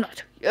good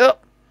donut.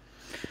 Yep.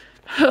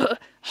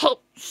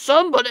 Hope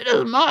somebody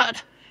doesn't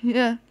mind.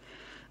 Yeah.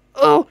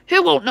 Oh, he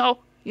won't know.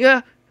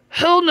 Yeah,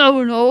 he'll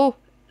never know.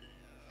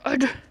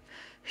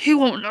 He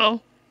won't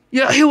know.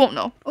 Yeah, he won't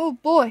know. Oh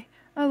boy,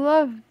 I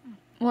love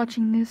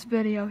watching this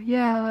video.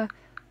 Yeah,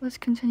 let's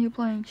continue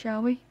playing,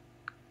 shall we?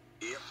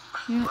 Yep,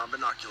 Yeah. my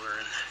binocular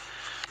in.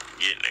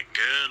 Getting a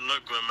good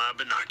look with my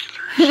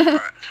binoculars.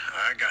 Alright,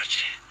 I got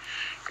you.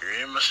 You're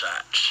in my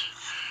sights.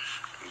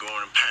 I'm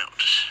going to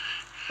pounce.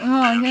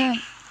 Oh, yeah.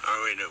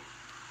 Oh, wait, no.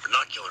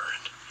 Binocular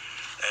in.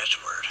 That's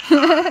the word.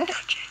 I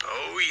got you.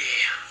 Oh,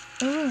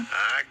 yeah. Ooh.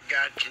 I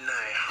got you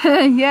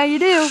now. Yeah, you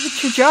do.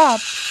 It's your job.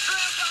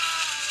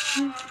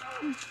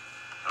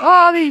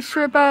 Oh, these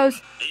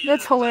shrimpos.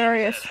 That's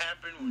hilarious. That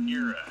happen when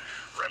you're a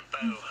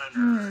Shrimpo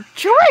hunter.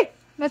 Joy!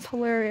 That's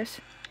hilarious.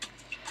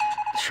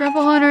 The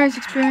Shrimpo Hunter is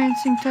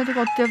experiencing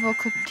technical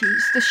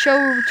difficulties. The show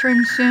will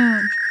return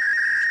soon.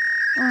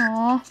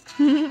 Aww.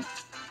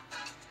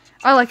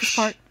 I like this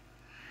part.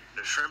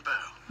 The Shrimpo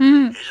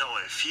is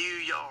only a few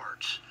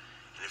yards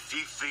and a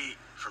few feet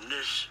from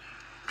this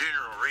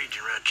general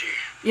region right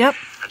here. Yep.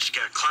 I just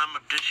gotta climb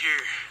up this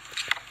here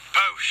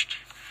post.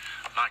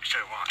 Like so,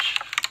 watch.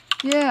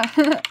 Yeah.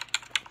 Okay.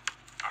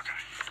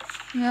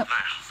 Yep.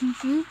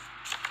 Now.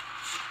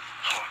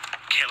 Oh,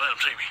 can't let him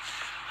see me.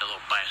 That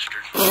little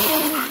bastard.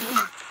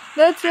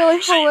 That's really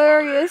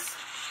hilarious.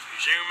 You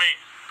zoom in.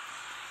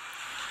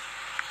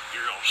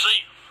 You're gonna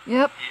see him.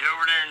 Yep. He's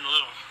over there in the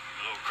little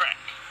crack.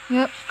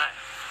 Yep. Now,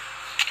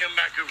 come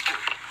back over to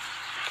it.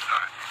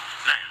 Alright.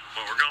 Now,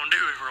 what we're gonna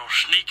do is we're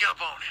gonna sneak up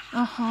on him.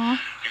 Uh-huh.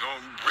 You're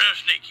gonna be real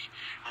sneaky.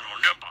 We're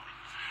gonna jump on him.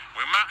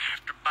 We might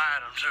have to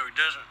bite him so he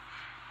doesn't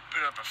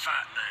put up a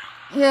fight now.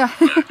 Yeah.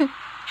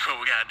 That's what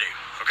we gotta do,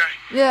 okay?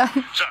 Yeah.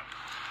 So,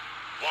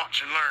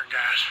 watch and learn,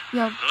 guys.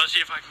 Yep. And let's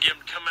see if I can get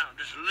him to come out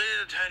just a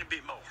little tiny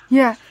bit more.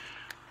 Yeah.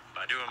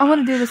 By doing I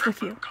want my to do this with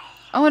Shrimpo you. call.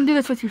 I want to do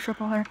this with you,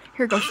 Shrimpo Hunter.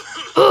 Here it goes.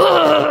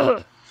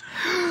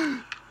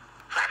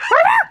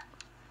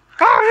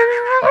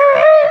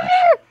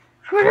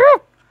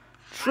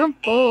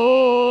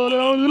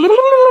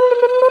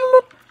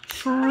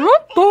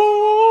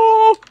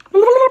 Shrimpo.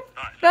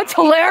 That's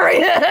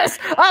hilarious.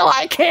 I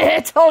like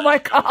it. Oh my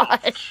god.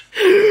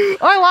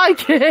 I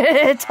like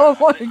it. Oh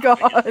my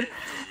god.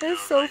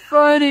 It's so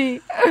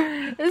funny.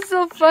 It's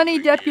so funny,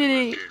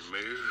 Deputy. Good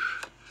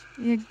move.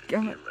 You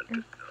got it.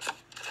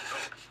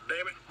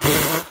 Damn it.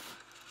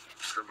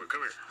 Shrimpo,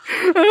 come here.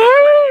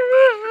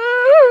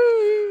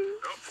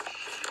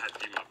 Had to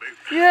get my boot.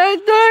 Yeah,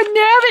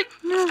 damn it.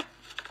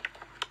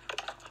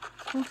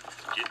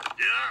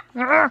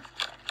 Yeah.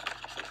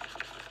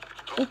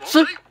 Oh, Oh,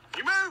 see? see?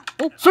 You move.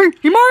 Oh, see,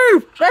 he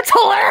moved. That's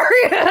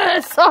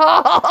hilarious.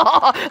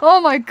 Oh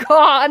my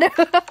god.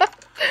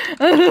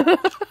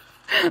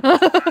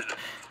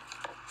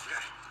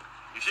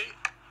 You see?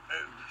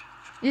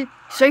 Yeah,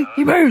 see,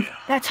 he moved.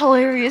 That's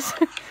hilarious.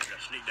 Gotta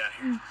sneak down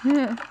here.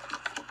 Yeah.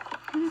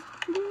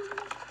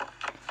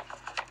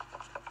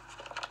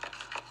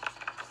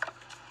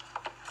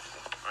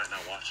 Alright, now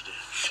watch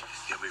this.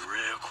 You'll be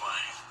real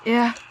quiet.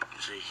 Yeah.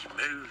 You see, he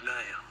moved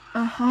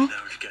now. Uh-huh. Now we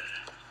just gotta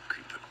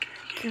creep up there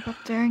and get Get him.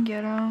 up there and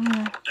get him.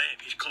 Damn,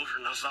 he's closer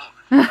than I thought.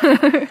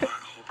 Alright,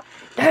 hold on.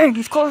 Dang,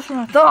 he's closer than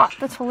I thought.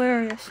 That's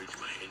hilarious. Reach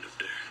my hand up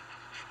there.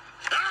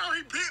 Oh,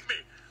 he bit me!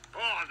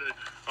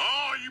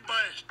 Oh, you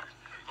bastard!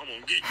 I'm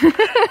gonna get you.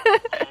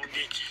 I'm gonna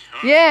get you. All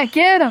right. Yeah,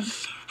 get him.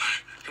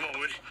 Come on,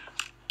 Woody.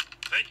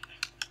 Hey.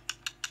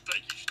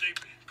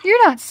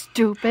 You're not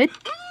stupid.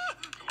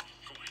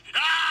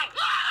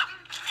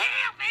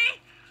 Help me!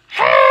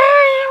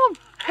 Help!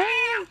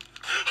 Help!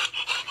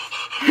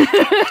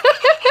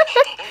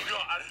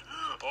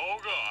 Oh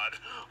God.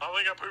 I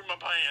think I pooped my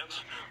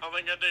pants. I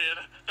think I did.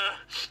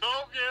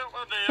 Oh, yeah, I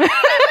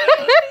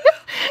did.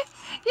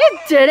 You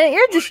didn't.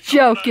 You're just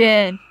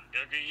joking.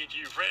 Gonna get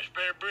you a fresh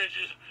pair of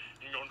britches.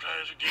 You're gonna try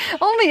this again.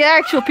 Only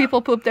actual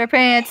people poop their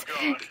pants.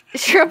 Oh, God.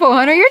 Shrimpo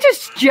Hunter, you're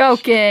just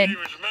joking. You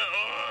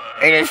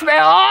smell. You just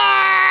smell.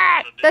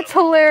 Ah! That's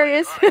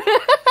hilarious. What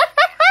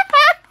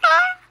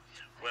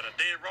I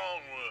did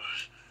wrong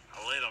was I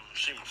let them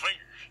see my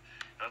fingers.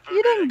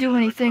 You didn't do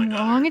anything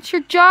wrong. It's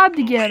your job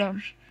to get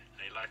them.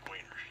 They like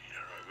wieners. You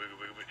know, wiggle,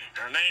 wiggle, wiggle.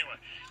 And anyway,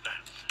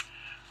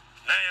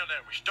 now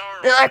that we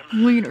started, They like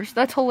wieners.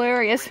 That's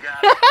hilarious. we're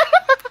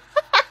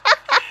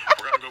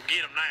gonna go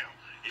get him now.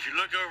 If you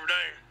look over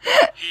there,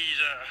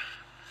 he's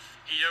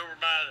over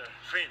by the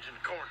fence in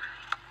the corner.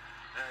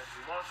 Now, if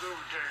you walk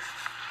over there,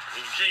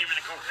 you can see him in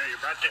the corner. There,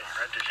 right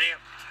there, see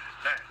him?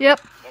 Now, Yep.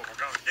 what we're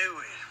gonna do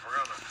is we're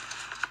gonna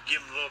give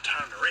him a little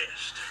time to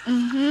rest,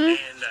 Mm-hmm.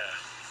 and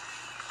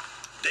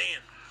then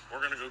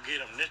we're gonna go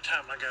get him. This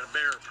time I got a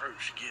better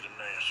approach to get him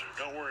now, so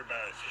don't worry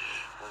about it.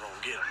 We're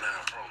gonna get him now,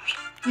 I promise.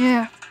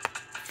 Yeah.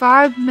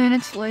 5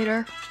 minutes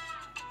later.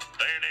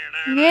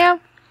 There. Yeah.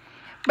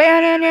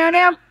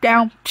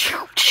 Down.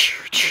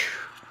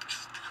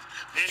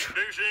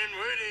 Introducing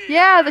Woody.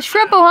 Yeah, the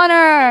Shrimpo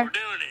Hunter. We're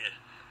doing it.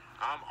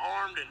 I'm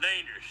armed and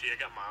dangerous. See, I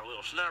got my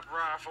little sniper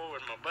rifle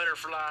and my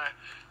butterfly,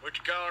 what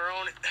you call her,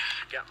 on it.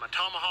 Got my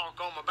tomahawk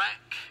on my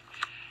back,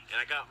 and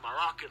I got my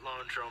rocket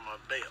launcher on my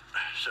belt.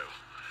 So,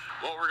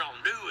 what we're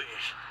gonna do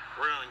is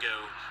we're gonna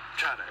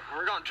try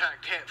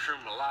to capture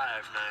him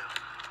alive now.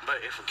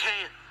 But if we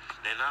can't,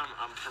 then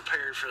I'm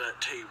prepared for that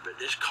too. But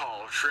this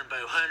call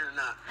Shrimpo Hunter,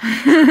 not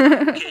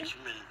catch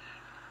him and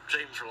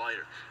save him for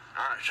later.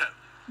 All right, so.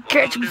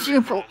 Catch him,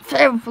 save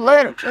him for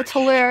later. That's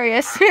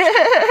hilarious.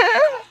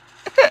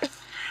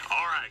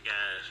 Alright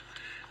guys,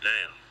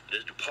 now, this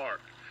is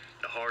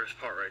the hardest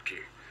part right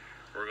here.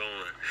 We're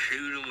gonna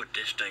shoot him with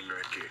this thing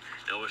right here.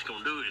 Now what it's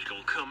gonna do is it's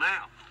gonna come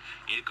out,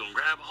 it's gonna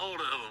grab a hold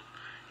of him,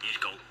 it's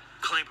gonna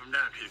clamp him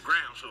down to the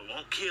ground so it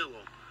won't kill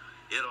him.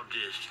 It'll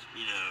just,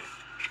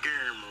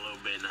 scare him a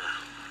little bit now.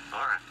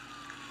 Alright.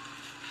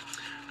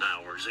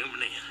 Now we're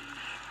zooming in.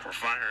 We're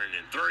firing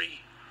in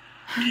 3,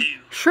 2,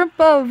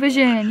 Shrimpo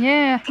vision,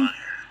 yeah. fire.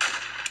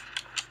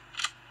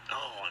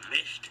 Oh, I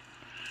missed it.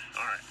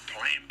 Alright,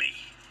 plan B.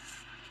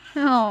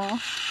 Oh.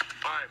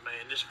 Alright,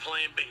 man, this is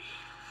plan B.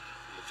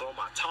 I'm gonna throw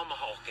my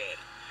tomahawk at it.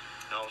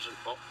 I was a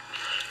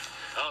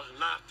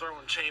knife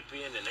throwing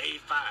champion in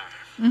 '85.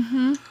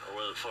 Mm-hmm. Or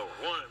was it forward?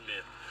 One of them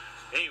did.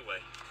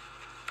 Anyway,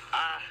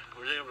 I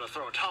was able to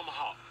throw a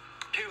tomahawk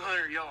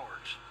 200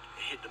 yards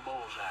and hit the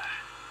bullseye.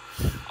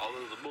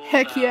 Although the bullseye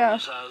Heck yeah.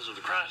 was the size of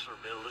the Chrysler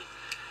building,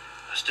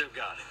 I still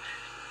got it.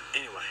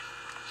 Anyway,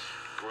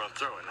 we're gonna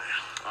throw it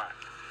now. Alright.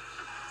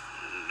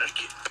 Let's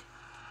get.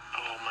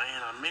 Oh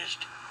man, I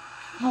missed it.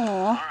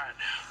 Aw. Alright,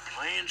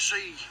 plan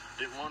C.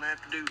 Didn't want to have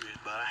to do this,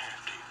 but I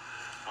have to.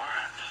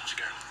 Alright, let's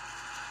go.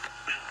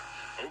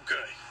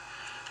 Okay.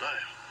 Now,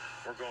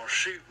 we're going to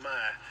shoot my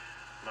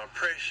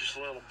precious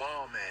little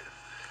bomb at him.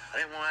 I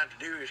didn't want to have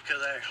to do this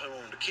because I actually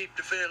wanted to keep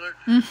the feather.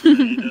 But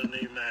it doesn't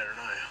even matter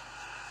now.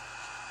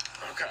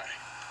 Okay.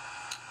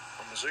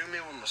 I'm going to zoom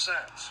in with my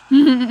sights.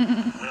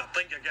 When I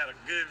think I got a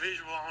good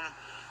visual on him,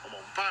 I'm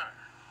going to fire.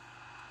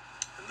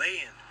 And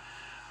then,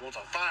 once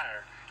I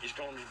fire, he's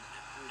going to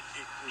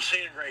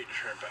disintegrate the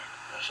shrimp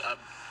out.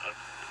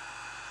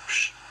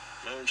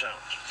 Moon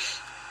silence.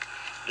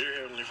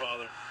 Dear Heavenly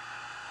Father,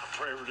 I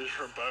pray for this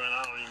shrimp out and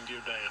I don't even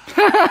give a damn.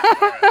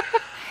 Right.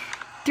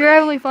 Dear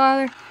Heavenly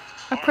Father,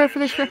 I pray for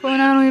this Shrimpo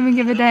and I don't even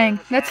give a dang.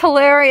 That's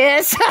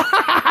hilarious. Zoom in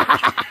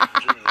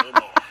a little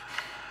more.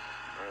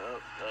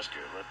 Right, that's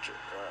good. That's it.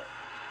 All right.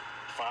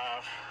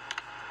 5,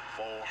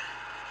 4,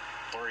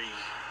 3,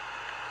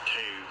 2,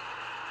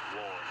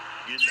 1.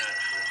 Good night,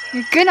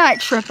 shrimp. Good night,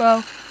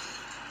 Shrimpo.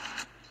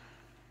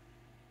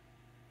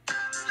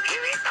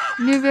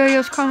 New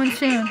videos coming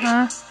soon,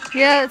 huh?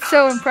 Yeah, it's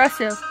so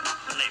impressive.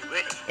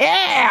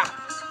 Yeah!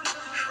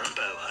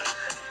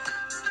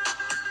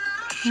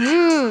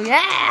 Ooh,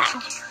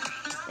 yeah!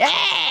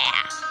 Yeah!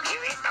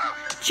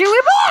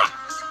 Chewy boy!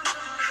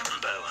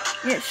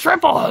 Yeah,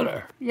 Shrimpo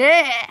Hunter!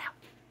 Yeah!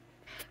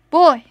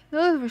 Boy,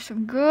 those were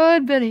some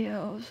good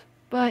videos.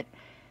 But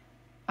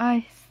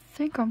I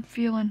think I'm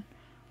feeling...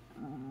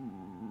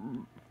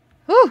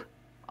 Ooh!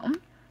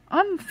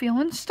 I'm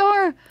feeling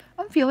starved.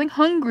 I'm feeling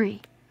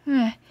hungry.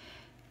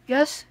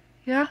 Guess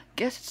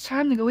it's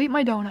time to go eat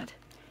my donut.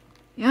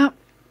 Yep.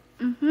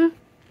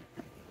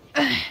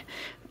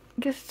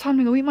 Guess it's time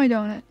to go eat my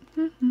donut.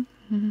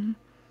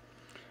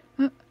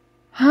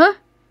 Huh?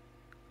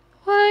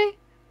 Wait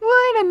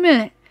a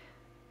minute.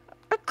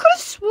 I could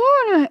have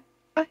sworn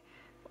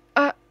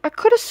I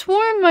could have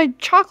sworn my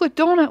chocolate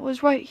donut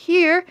was right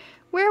here.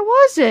 Where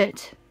was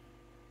it?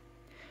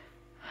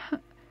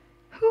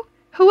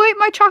 Who ate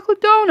my chocolate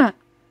donut?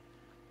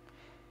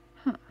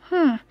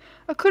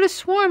 I could have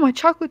sworn my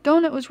chocolate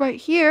donut was right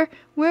here.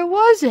 Where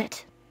was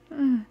it?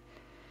 Oh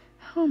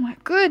my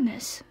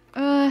goodness.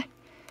 I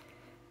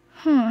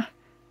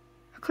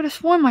could have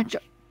sworn my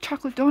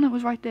chocolate donut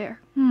was right there.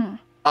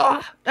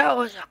 Oh, that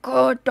was a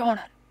good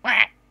donut.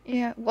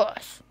 Yeah, it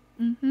was.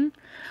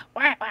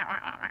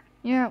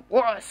 Yeah, it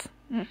was.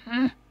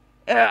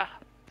 Yeah.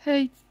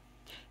 Hey,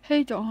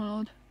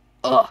 Donald.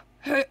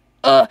 Hey,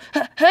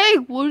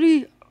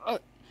 Woody.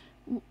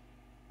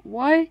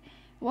 Why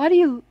do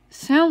you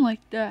sound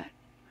like that?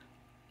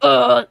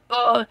 No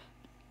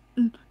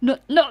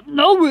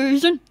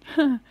reason.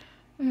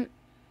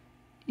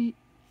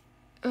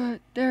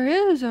 There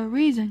is a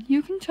reason.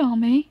 You can tell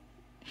me.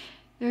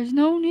 There's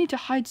no need to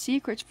hide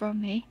secrets from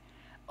me.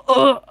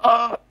 You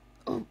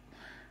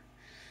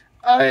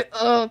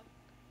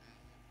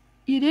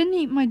didn't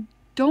eat my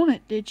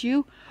donut, did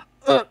you?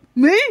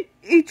 Me?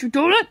 Eat your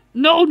donut?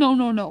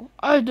 No.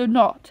 I did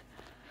not.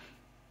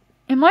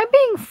 Am I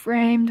being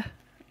framed?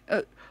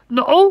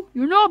 No,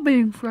 you're not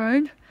being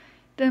framed.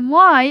 Then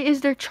why is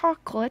there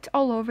chocolate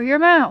all over your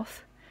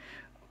mouth?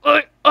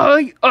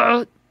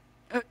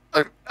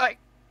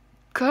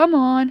 Come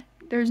on.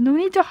 There's no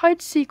need to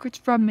hide secrets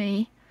from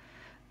me.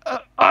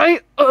 I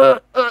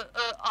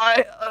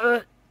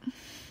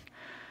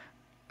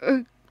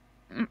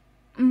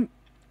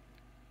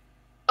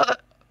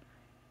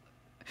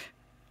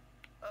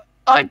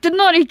did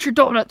not eat your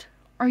donut.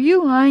 Are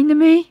you lying to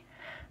me?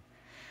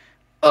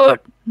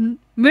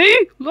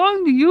 Me?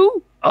 Lying to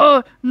you?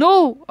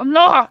 No, I'm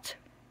not.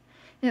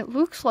 It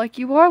looks like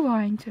you are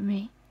lying to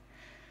me.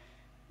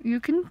 You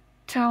can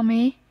tell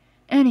me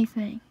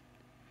anything.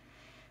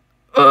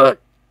 You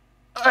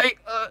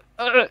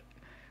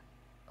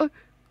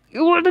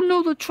want to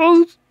know the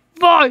truth?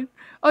 Fine.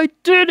 I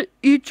did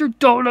eat your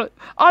donut.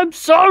 I'm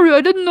sorry.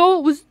 I didn't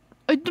know.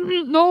 I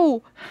didn't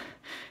know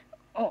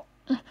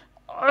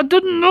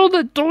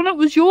that donut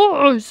was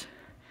yours.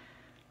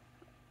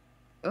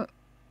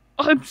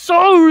 I'm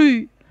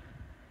sorry.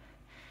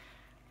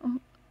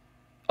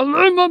 I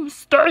learned my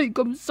mistake.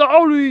 I'm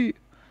sorry.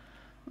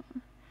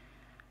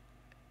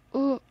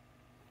 You're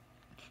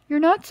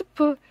not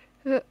supposed...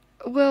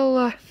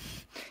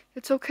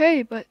 it's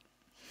okay, but...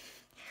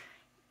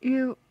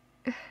 You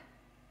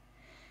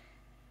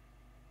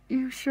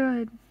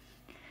should...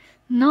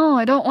 No,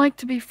 I don't like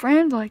to be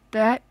framed like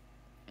that.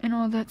 And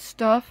all that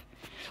stuff.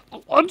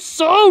 I'm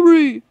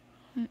sorry!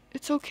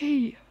 It's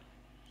okay.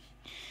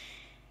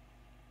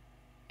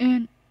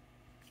 And...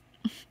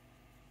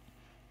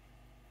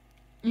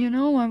 You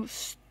know, I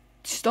was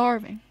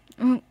starving.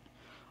 I'm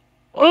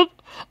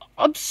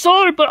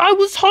sorry, but I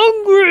was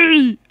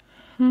hungry!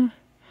 I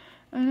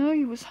know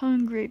you was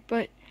hungry,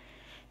 but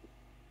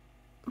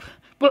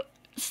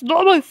it's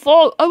not my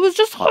fault. I was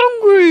just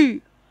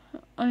hungry!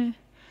 I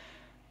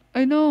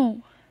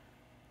know.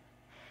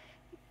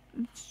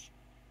 It's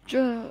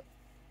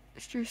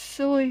your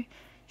silly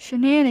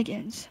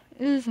shenanigans,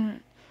 isn't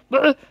it?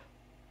 But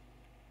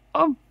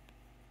I'm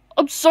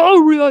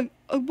sorry.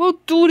 I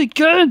won't do it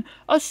again.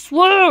 I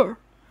swear.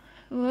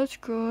 Well, that's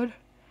good.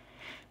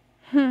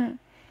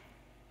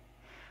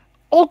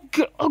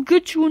 I'll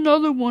get you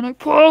another one. I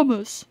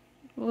promise.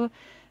 Well,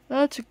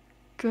 that's a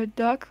good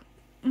duck.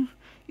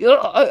 Yeah,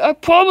 I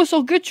promise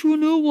I'll get you a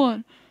new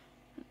one.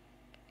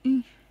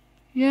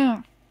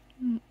 Yeah.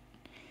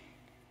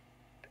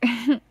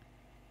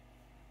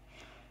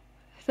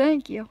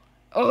 Thank you.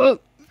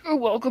 You're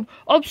welcome.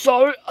 I'm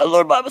sorry. I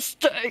learned my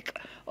mistake.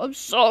 I'm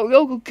sorry.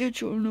 I'll go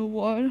get you a new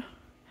one.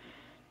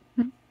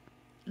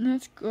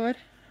 That's good.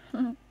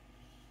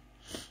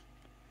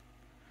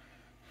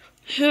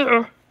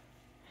 Here.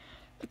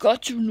 I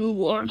got you a new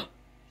one.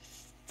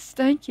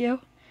 Thank you.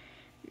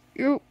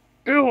 You're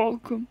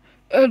welcome.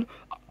 And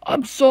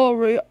I'm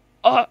sorry.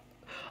 I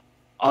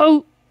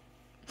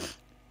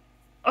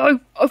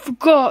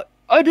forgot.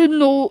 I didn't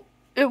know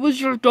it was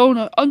your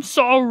donut. I'm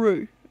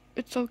sorry.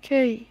 It's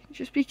okay.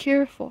 Just be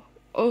careful.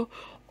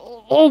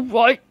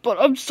 Alright, but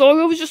I'm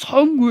sorry. I was just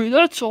hungry.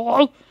 That's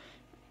all.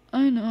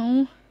 I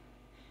know.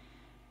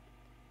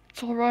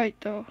 It's alright,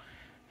 though.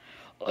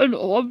 I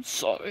know. I'm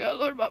sorry. I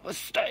learned my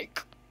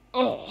mistake.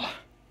 Oh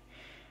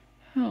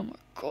my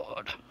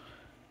God.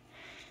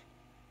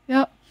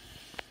 Yep.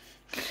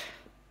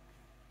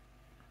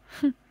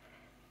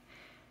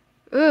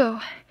 Ew.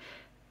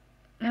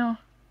 Now,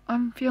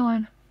 I'm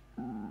feeling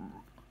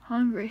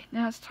hungry.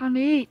 Now it's time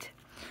to eat.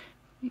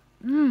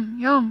 Yum,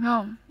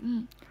 yum.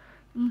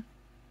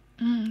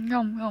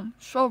 Yum.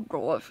 So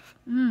delicious.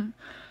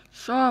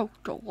 So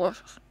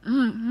delicious.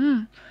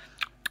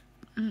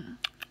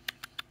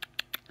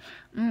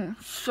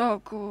 So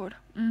good.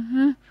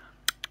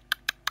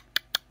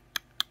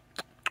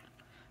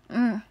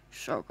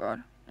 So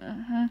good.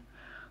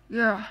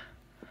 Yeah.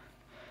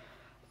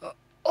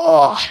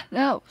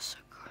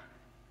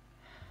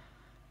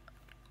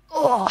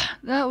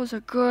 That was a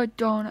good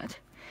donut.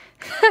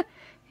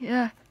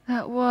 Yeah,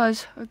 that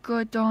was a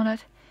good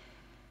donut.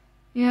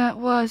 Yeah, it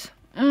was.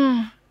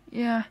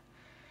 Yeah.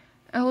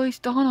 At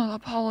least Donald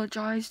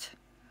apologized.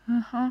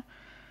 And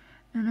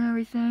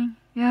everything.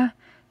 Yeah,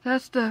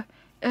 that's the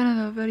end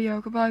of the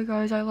video. Goodbye,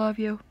 guys. I love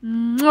you.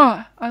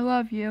 Mwah! I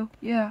love you.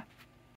 Yeah.